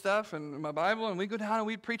music stuff and my Bible, and we'd go down and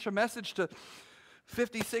we'd preach a message to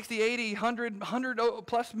 50, 60, 80, 100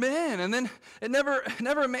 plus men. And then it never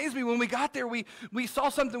amazed me when we got there, we saw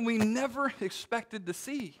something we never expected to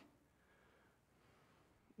see.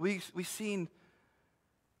 We seen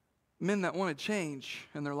men that wanted change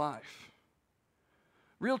in their life.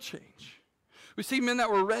 Real change. We see men that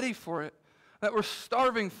were ready for it, that were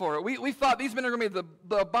starving for it. We thought these men are going to be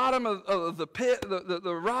the bottom of the pit,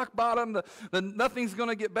 the rock bottom, nothing's going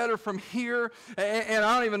to get better from here, and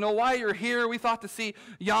I don't even know why you're here. We thought to see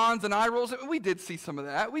yawns and eye rolls. We did see some of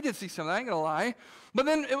that. I ain't going to lie. But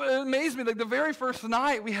then it amazed me, like the very first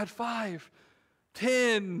night, we had 5,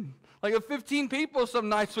 10, like 15 people some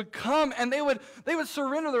nights would come, and they would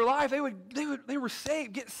surrender their life. They were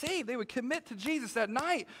saved, get saved. They would commit to Jesus that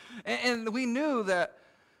night. And we knew that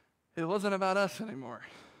it wasn't about us anymore.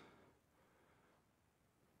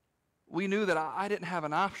 We knew that I didn't have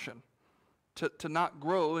an option to not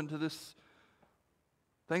grow into this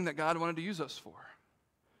thing that God wanted to use us for.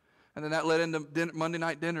 And then that led into Monday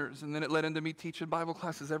night dinners, and then it led into me teaching Bible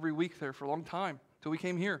classes every week there for a long time, till we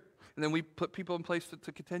came here. And then we put people in place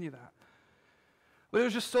to continue that. But it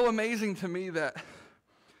was just so amazing to me that,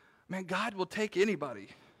 man, God will take anybody.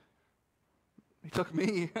 He took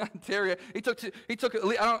me, Terry. He took.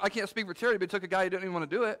 I can't speak for Terry, but he took a guy who didn't even want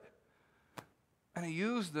to do it, and he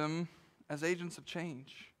used them as agents of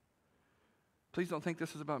change. Please don't think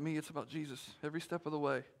this is about me. It's about Jesus every step of the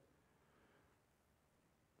way.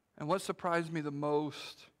 And what surprised me the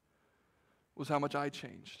most was how much I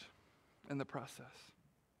changed in the process.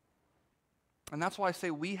 And that's why I say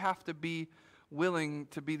we have to be willing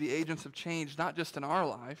to be the agents of change, not just in our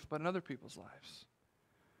life, but in other people's lives.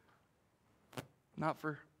 Not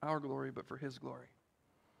for our glory, but for His glory.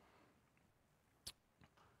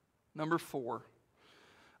 Number 4,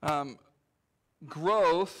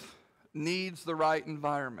 growth needs the right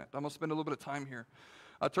environment. I'm going to spend a little bit of time here.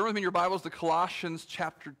 Turn with me in your Bibles to Colossians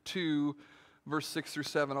chapter 2, verse 6 through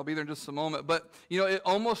 7. I'll be there in just a moment. But, it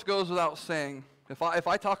almost goes without saying, if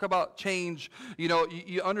I talk about change,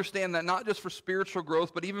 you understand that not just for spiritual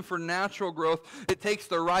growth, but even for natural growth, it takes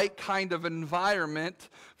the right kind of environment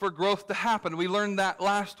for growth to happen. We learned that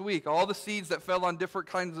last week. All the seeds that fell on different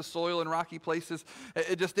kinds of soil in rocky places,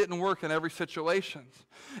 it just didn't work in every situation.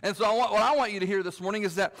 And so what I want you to hear this morning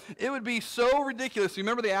is that it would be so ridiculous. You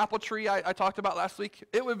remember the apple tree I talked about last week?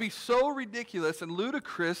 It would be so ridiculous and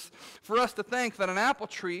ludicrous for us to think that an apple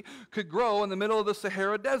tree could grow in the middle of the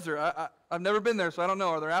Sahara Desert. I've never been there, so I don't know.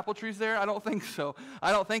 Are there apple trees there? I don't think so.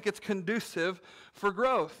 I don't think it's conducive for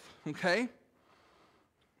growth, okay?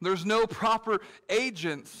 There's no proper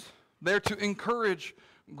agents there to encourage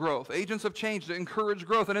growth, agents of change to encourage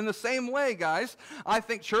growth. And in the same way, guys, I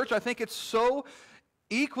think it's so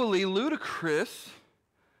equally ludicrous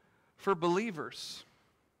for believers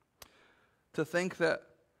to think that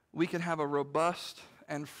we can have a robust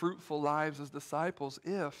and fruitful lives as disciples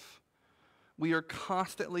if we are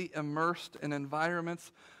constantly immersed in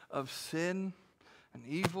environments of sin and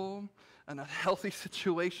evil and unhealthy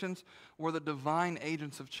situations where the divine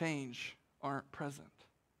agents of change aren't present.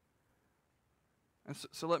 And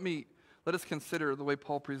so let us consider the way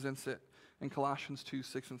Paul presents it in Colossians 2,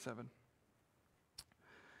 6 and 7.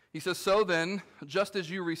 He says, so then, just as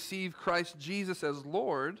you receive Christ Jesus as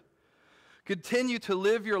Lord, continue to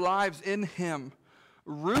live your lives in him,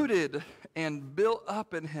 rooted and built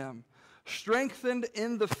up in him, strengthened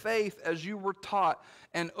in the faith as you were taught,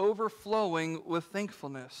 and overflowing with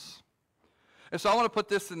thankfulness. And so I want to put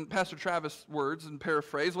this in Pastor Travis' words and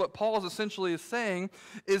paraphrase. What Paul is essentially saying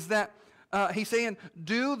is that he's saying,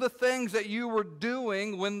 do the things that you were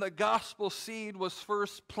doing when the gospel seed was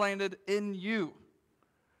first planted in you.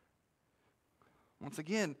 Once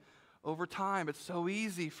again, over time, it's so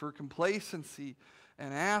easy for complacency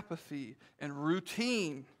and apathy and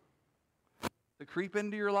routine to creep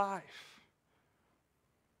into your life.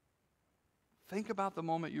 Think about the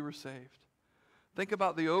moment you were saved. Think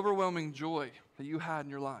about the overwhelming joy that you had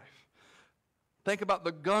in your life. Think about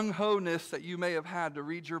the gung-ho-ness that you may have had to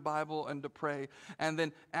read your Bible and to pray. And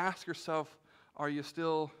then ask yourself, do you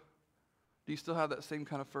still have that same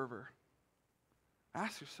kind of fervor?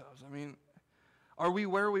 Ask yourselves, are we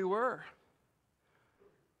where we were?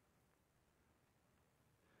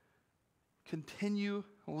 Continue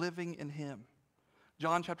living in him.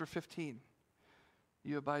 John chapter 15.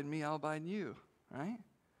 You abide in me, I'll abide in you. Right?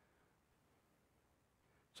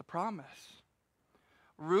 It's a promise.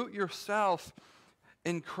 Root yourself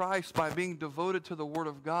in Christ by being devoted to the Word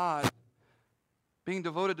of God, being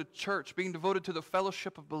devoted to church, being devoted to the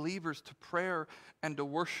fellowship of believers, to prayer and to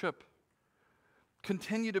worship.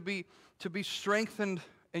 Continue to be strengthened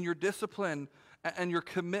in your discipline and your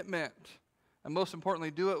commitment. And most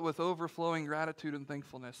importantly, do it with overflowing gratitude and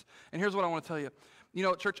thankfulness. And here's what I want to tell you.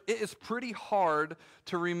 Church, it is pretty hard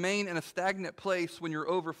to remain in a stagnant place when you're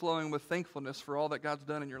overflowing with thankfulness for all that God's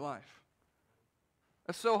done in your life.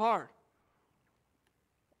 That's so hard.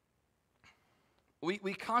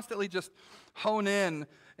 We constantly just hone in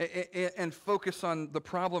and focus on the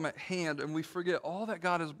problem at hand, and we forget all that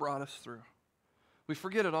God has brought us through. We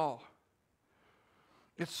forget it all.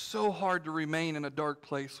 It's so hard to remain in a dark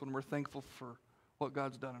place when we're thankful for what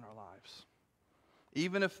God's done in our lives.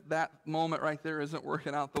 Even if that moment right there isn't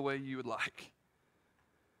working out the way you would like.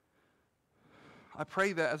 I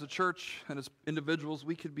pray that as a church and as individuals,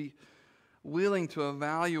 we could be willing to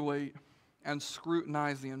evaluate and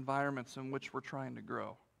scrutinize the environments in which we're trying to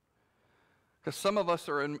grow. Because some of us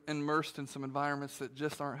are immersed in some environments that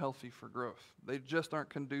just aren't healthy for growth. They just aren't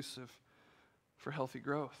conducive for healthy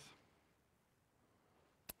growth.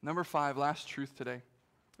 Number 5, last truth today,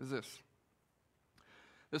 is this.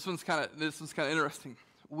 This one's kind of interesting.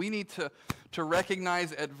 We need to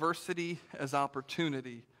recognize adversity as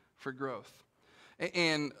opportunity for growth.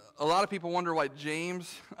 And a lot of people wonder why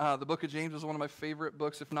James, the book of James, is one of my favorite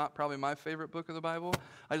books, if not probably my favorite book of the Bible.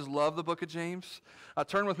 I just love the book of James.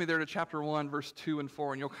 Turn with me there to chapter 1, verse 2 and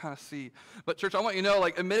 4, and you'll kind of see. But church, I want you to know,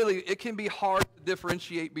 admittedly, it can be hard to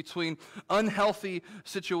differentiate between unhealthy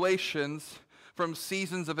situations from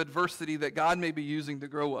seasons of adversity that God may be using to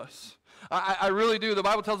grow us. I really do. The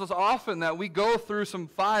Bible tells us often that we go through some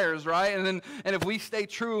fires, right? And if we stay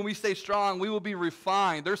true and we stay strong, we will be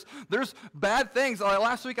refined. There's bad things.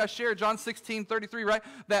 Last week I shared John 16:33, right?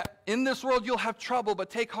 That in this world you'll have trouble,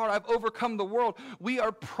 but take heart, I've overcome the world. We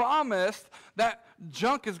are promised that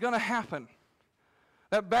junk is going to happen.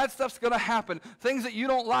 That bad stuff's going to happen. Things that you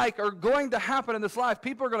don't like are going to happen in this life.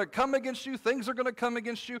 People are going to come against you. Things are going to come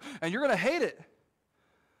against you, and you're going to hate it.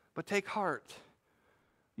 But take heart.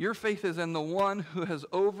 Your faith is in the one who has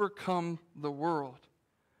overcome the world.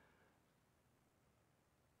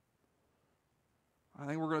 I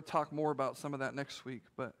think we're going to talk more about some of that next week,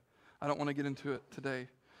 but I don't want to get into it today.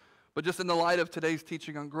 But just in the light of today's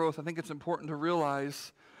teaching on growth, I think it's important to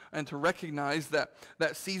realize and to recognize that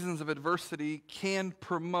seasons of adversity can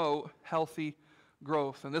promote healthy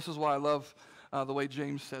growth. And this is why I love the way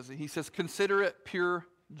James says it. He says, consider it pure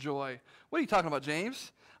joy. What are you talking about,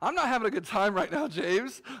 James? I'm not having a good time right now,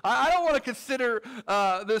 James. I don't want to consider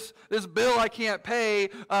this bill I can't pay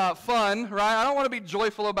fun, right? I don't want to be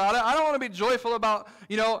joyful about it. I don't want to be joyful about,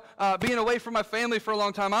 being away from my family for a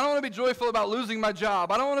long time. I don't want to be joyful about losing my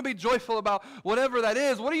job. I don't want to be joyful about whatever that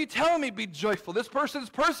is. What are you telling me be joyful? This person's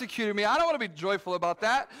persecuting me. I don't want to be joyful about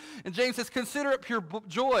that. And James says, consider it pure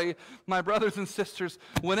joy, my brothers and sisters,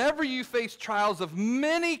 whenever you face trials of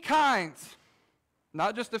many kinds,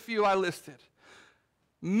 not just a few I listed.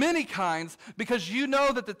 Many kinds, because you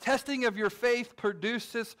know that the testing of your faith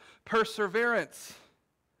produces perseverance.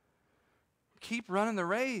 keep running the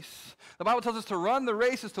race. The Bible tells us to run the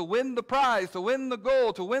race is to win the prize, to win the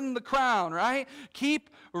goal, to win the crown, right? Keep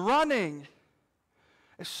running.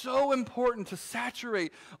 It's so important to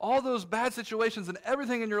saturate all those bad situations and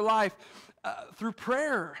everything in your life through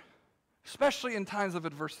prayer, especially in times of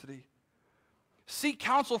adversity. Seek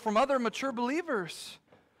counsel from other mature believers.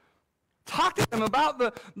 Talk to them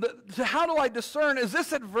about how do I discern, is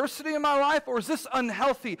this adversity in my life or is this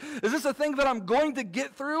unhealthy? Is this a thing that I'm going to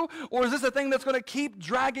get through or is this a thing that's going to keep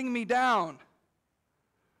dragging me down?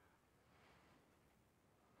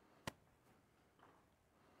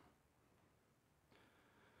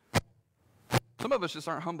 Some of us just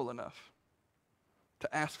aren't humble enough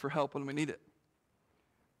to ask for help when we need it.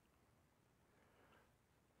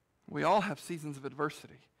 We all have seasons of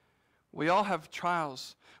adversity. We all have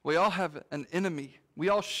trials. We all have an enemy. We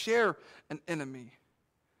all share an enemy.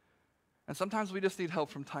 And sometimes we just need help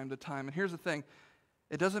from time to time. And here's the thing.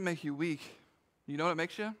 It doesn't make you weak. You know what it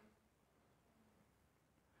makes you?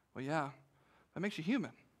 Well, yeah. It makes you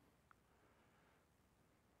human.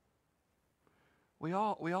 We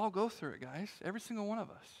all go through it, guys. Every single one of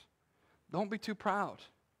us. Don't be too proud.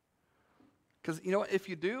 Because, you know what, if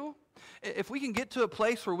you do, if we can get to a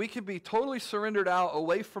place where we can be totally surrendered out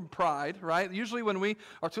away from pride, right? Usually when we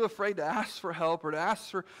are too afraid to ask for help or to ask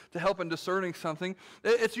to help in discerning something,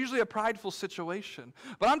 it's usually a prideful situation.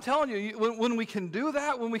 But I'm telling you, when we can do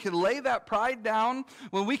that, when we can lay that pride down,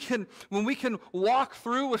 when we can walk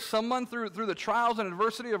through with someone through the trials and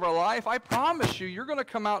adversity of our life, I promise you, you're going to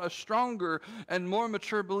come out a stronger and more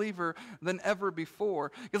mature believer than ever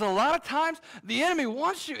before. Because a lot of times, the enemy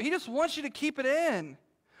he just wants you to keep it in.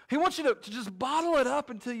 He wants you to just bottle it up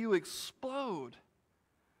until you explode.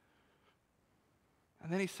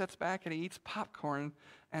 And then he sits back and he eats popcorn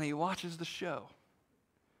and he watches the show.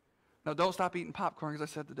 Now, don't stop eating popcorn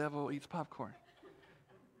because I said the devil eats popcorn.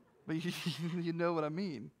 But you know what I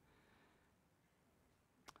mean.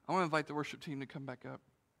 I want to invite the worship team to come back up.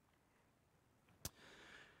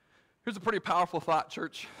 Here's a pretty powerful thought,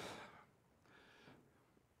 church.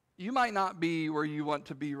 You might not be where you want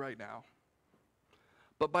to be right now.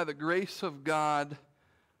 But by the grace of God,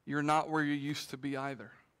 you're not where you used to be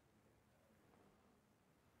either.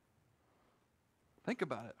 Think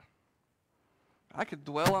about it. I could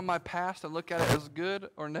dwell on my past and look at it as good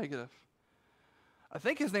or negative. I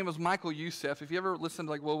think his name was Michael Youssef. If you ever listen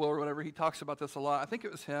to like Whoa or whatever, he talks about this a lot. I think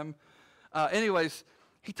it was him. Anyways,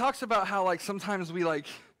 he talks about how like sometimes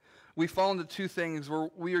we fall into two things where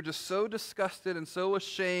we are just so disgusted and so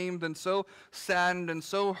ashamed and so saddened and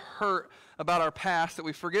so hurt about our past that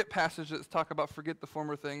we forget passages that talk about forget the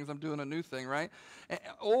former things, I'm doing a new thing, right?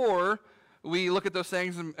 Or we look at those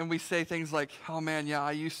things and we say things like, oh man, yeah,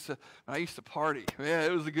 I used to party. Yeah,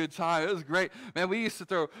 it was a good time. It was great. Man, we used to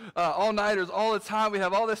throw all-nighters all the time. We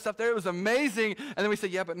have all this stuff there. It was amazing. And then we say,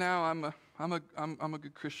 yeah, but now I'm a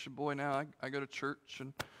good Christian boy now. I go to church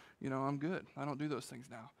and, I'm good. I don't do those things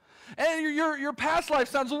now. And your past life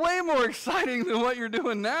sounds way more exciting than what you're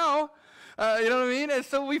doing now. You know what I mean? And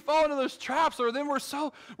so we fall into those traps, or then we're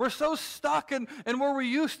so stuck in where we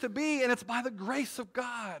used to be, and it's by the grace of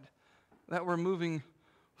God that we're moving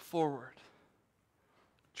forward.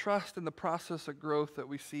 Trust in the process of growth that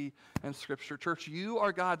we see in Scripture. Church, you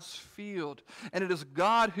are God's field, and it is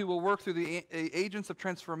God who will work through the agents of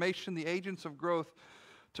transformation, the agents of growth,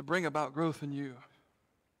 to bring about growth in you.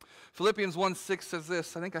 Philippians 1:6 says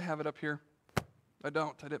this. I think I have it up here. I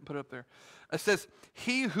didn't put it up there. It says,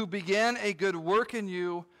 he who began a good work in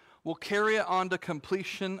you will carry it on to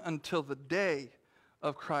completion until the day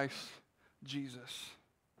of Christ Jesus.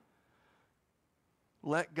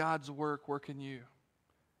 Let God's work in you.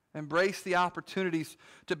 Embrace the opportunities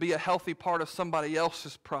to be a healthy part of somebody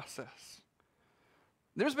else's process.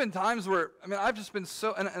 There's been times where, I've just been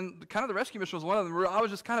so, and kind of the rescue mission was one of them, where I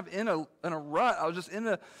was just kind of in a rut. I was just in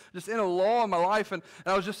a lull in my life, and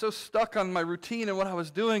I was just so stuck on my routine and what I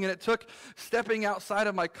was doing, and it took stepping outside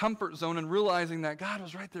of my comfort zone and realizing that God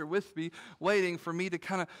was right there with me, waiting for me to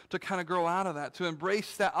kind of grow out of that, to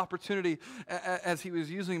embrace that opportunity as he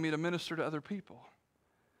was using me to minister to other people.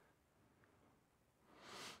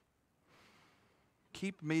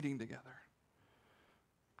 Keep meeting together.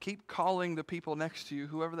 Keep calling the people next to you,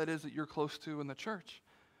 whoever that is that you're close to in the church.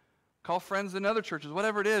 Call friends in other churches,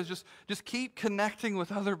 whatever it is. Just keep connecting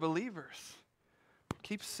with other believers.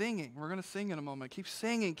 Keep singing. We're going to sing in a moment. Keep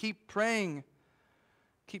singing. Keep praying.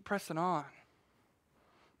 Keep pressing on.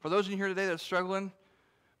 For those of you here today that are struggling,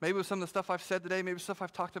 Maybe with some of the stuff I've said today, maybe stuff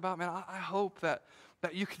I've talked about, man, I hope that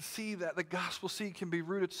you can see that the gospel seed can be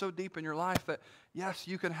rooted so deep in your life that, yes,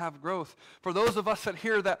 you can have growth. For those of us that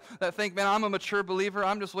here that think, man, I'm a mature believer,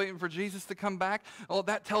 I'm just waiting for Jesus to come back, well,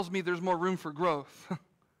 that tells me there's more room for growth.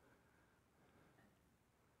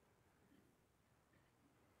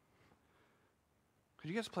 Could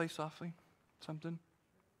you guys play softly something?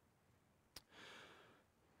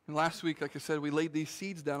 And last week, like I said, we laid these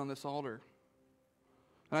seeds down on this altar.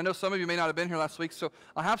 And I know some of you may not have been here last week, so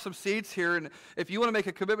I have some seeds here. And if you want to make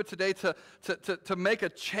a commitment today to make a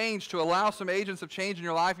change, to allow some agents of change in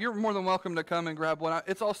your life, you're more than welcome to come and grab one.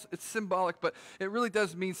 It's symbolic, but it really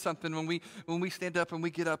does mean something when we stand up and we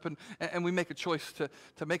get up and we make a choice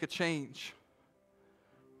to make a change.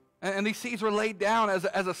 And these seeds were laid down as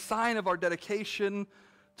a sign of our dedication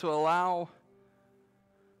to allow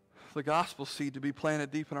the gospel seed to be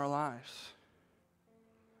planted deep in our lives.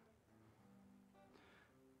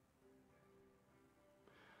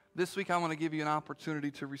 This week, I want to give you an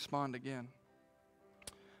opportunity to respond again.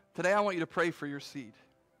 Today, I want you to pray for your seed.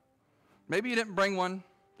 Maybe you didn't bring one.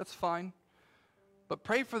 That's fine. But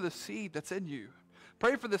pray for the seed that's in you.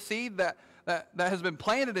 Pray for the seed that has been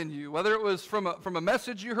planted in you, whether it was from a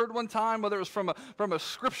message you heard one time, whether it was from a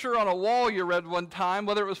scripture on a wall you read one time,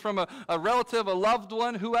 whether it was from a relative, a loved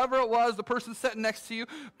one, whoever it was, the person sitting next to you.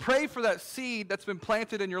 Pray for that seed that's been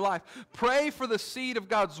planted in your life. Pray for the seed of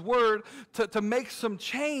God's word to make some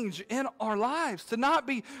change in our lives, to not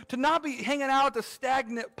be hanging out at the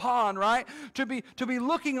stagnant pond, right? To be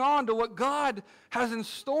looking on to what God has in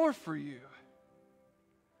store for you.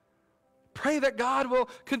 Pray that God will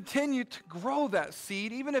continue to grow that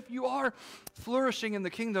seed, even if you are flourishing in the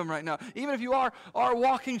kingdom right now. Even if you are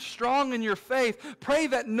walking strong in your faith, pray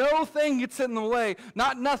that no thing gets in the way.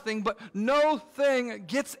 Not nothing, but no thing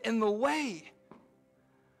gets in the way.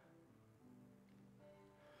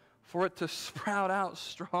 For it to sprout out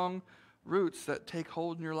strong roots that take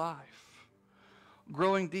hold in your life,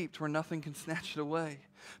 growing deep to where nothing can snatch it away.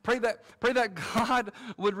 Pray that God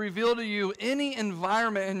would reveal to you any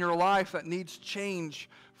environment in your life that needs change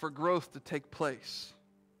for growth to take place.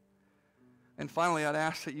 And finally, I'd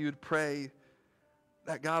ask that you would pray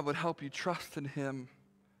that God would help you trust in Him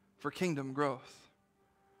for kingdom growth.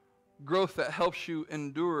 Growth that helps you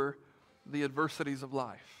endure the adversities of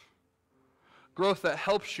life. Growth that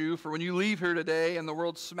helps you for when you leave here today and the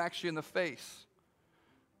world smacks you in the face.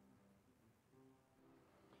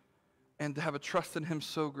 And to have a trust in Him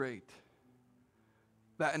so great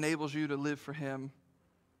that enables you to live for Him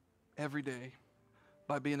every day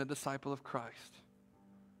by being a disciple of Christ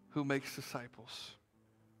who makes disciples.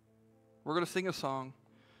 We're going to sing a song.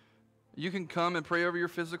 You can come and pray over your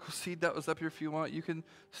physical seed that was up here if you want. You can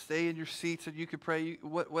stay in your seats and you can pray.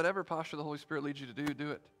 Whatever posture the Holy Spirit leads you to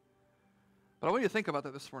do it. But I want you to think about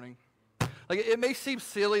that this morning. Like, it may seem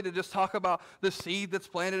silly to just talk about the seed that's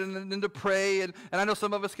planted and to pray. And I know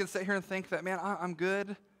some of us can sit here and think that, man, I'm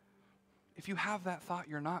good. If you have that thought,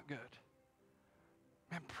 you're not good.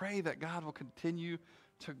 Man, pray that God will continue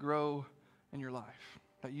to grow in your life.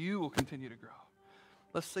 That you will continue to grow.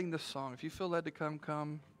 Let's sing this song. If you feel led to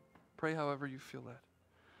come. Pray however you feel led.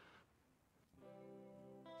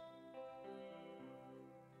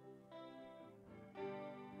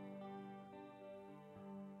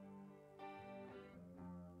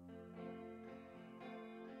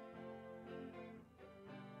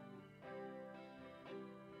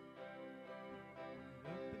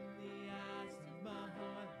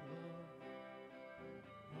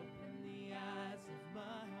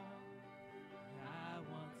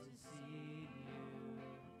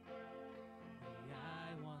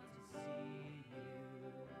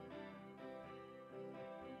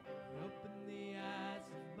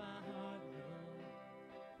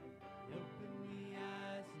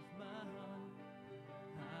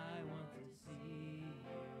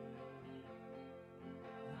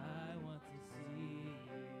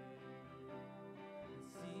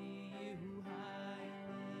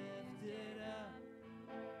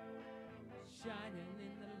 Shining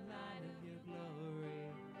in the light of your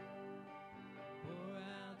glory, pour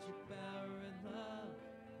out your power and love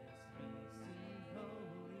as we sing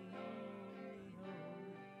holy, holy,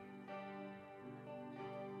 holy.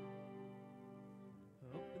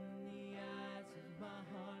 Open the eyes of my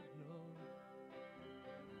heart, Lord.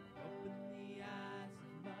 Open the eyes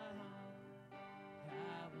of my heart.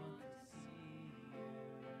 I want to see you.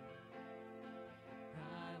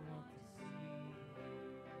 I want to see you.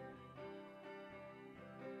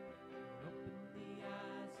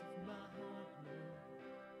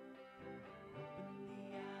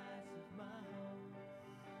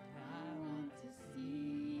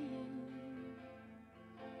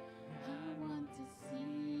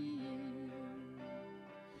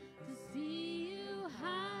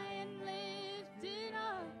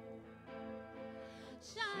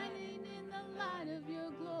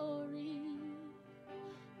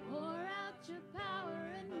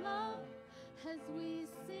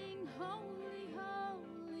 Holy,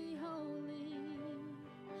 holy, holy,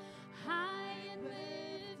 high and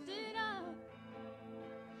lifted up,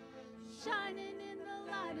 shining in the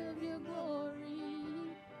light of your glory.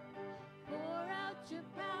 Pour out your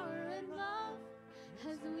power and love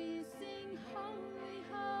as we sing holy,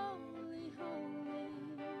 holy, holy.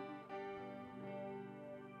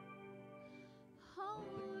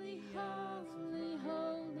 Holy, holy,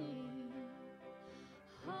 holy.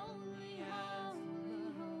 Holy, holy,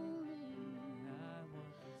 holy.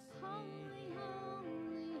 Holy,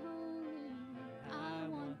 holy, holy. I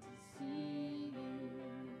want to see you.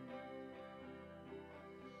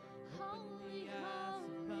 Holy,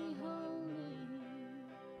 holy, holy.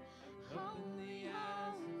 Holy,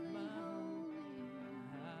 holy, holy.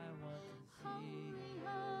 Holy,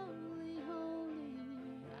 holy, holy.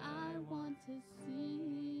 I want to see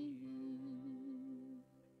you.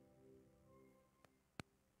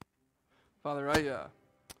 Father, I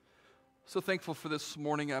so thankful for this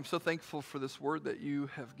morning. I'm so thankful for this word that you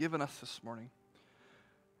have given us this morning.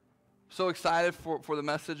 So excited for the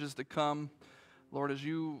messages to come, Lord, as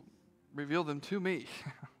you reveal them to me.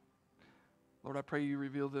 Lord, I pray you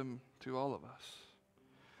reveal them to all of us.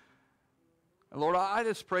 And Lord, I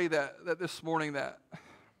just pray that this morning that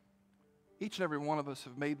each and every one of us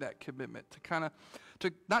have made that commitment to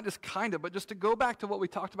not just but just to go back to what we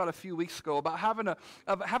talked about a few weeks ago about having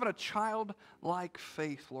a childlike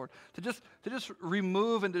faith, Lord, to just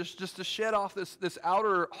remove and just to shed off this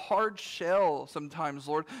outer hard shell sometimes,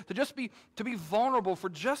 Lord, to be vulnerable for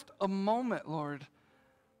just a moment, Lord,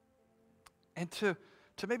 and to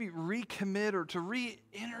maybe recommit or to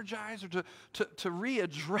re-energize or to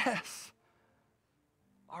readdress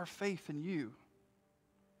our faith in you.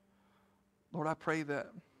 Lord, I pray that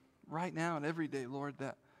right now and every day, Lord,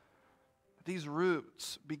 that these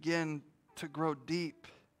roots begin to grow deep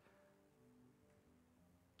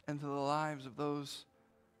into the lives of those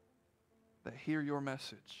that hear your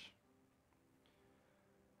message.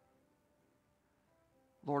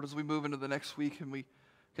 Lord, as we move into the next week and we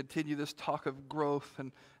continue this talk of growth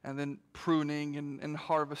and then pruning and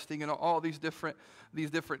harvesting and all these different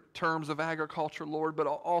terms of agriculture, Lord, but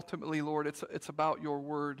ultimately, Lord, it's about your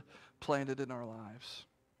word planted in our lives.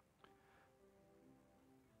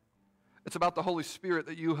 It's about the Holy Spirit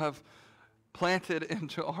that you have planted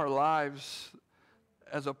into our lives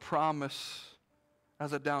as a promise,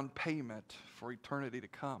 as a down payment for eternity to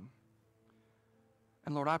come.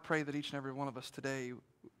 And Lord, I pray that each and every one of us today,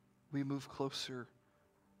 we move closer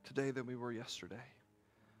today than we were yesterday.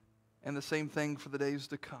 And the same thing for the days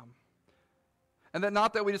to come. And that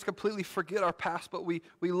not that we just completely forget our past, but we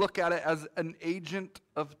look at it as an agent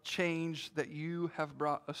of change that you have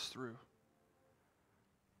brought us through.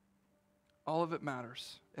 All of it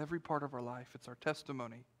matters. Every part of our life. It's our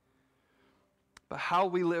testimony. But how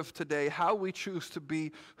we live today, how we choose to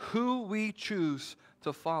be, who we choose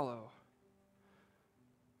to follow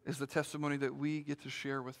is the testimony that we get to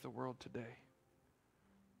share with the world today.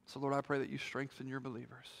 So Lord, I pray that you strengthen your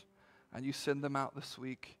believers and you send them out this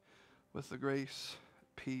week with the grace,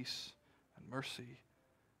 peace, and mercy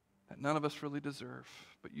that none of us really deserve,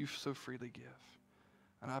 but you so freely give.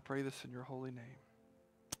 And I pray this in your holy name.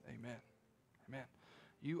 Amen. Amen.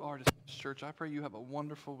 You are dismissed, church. I pray you have a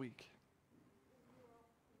wonderful week.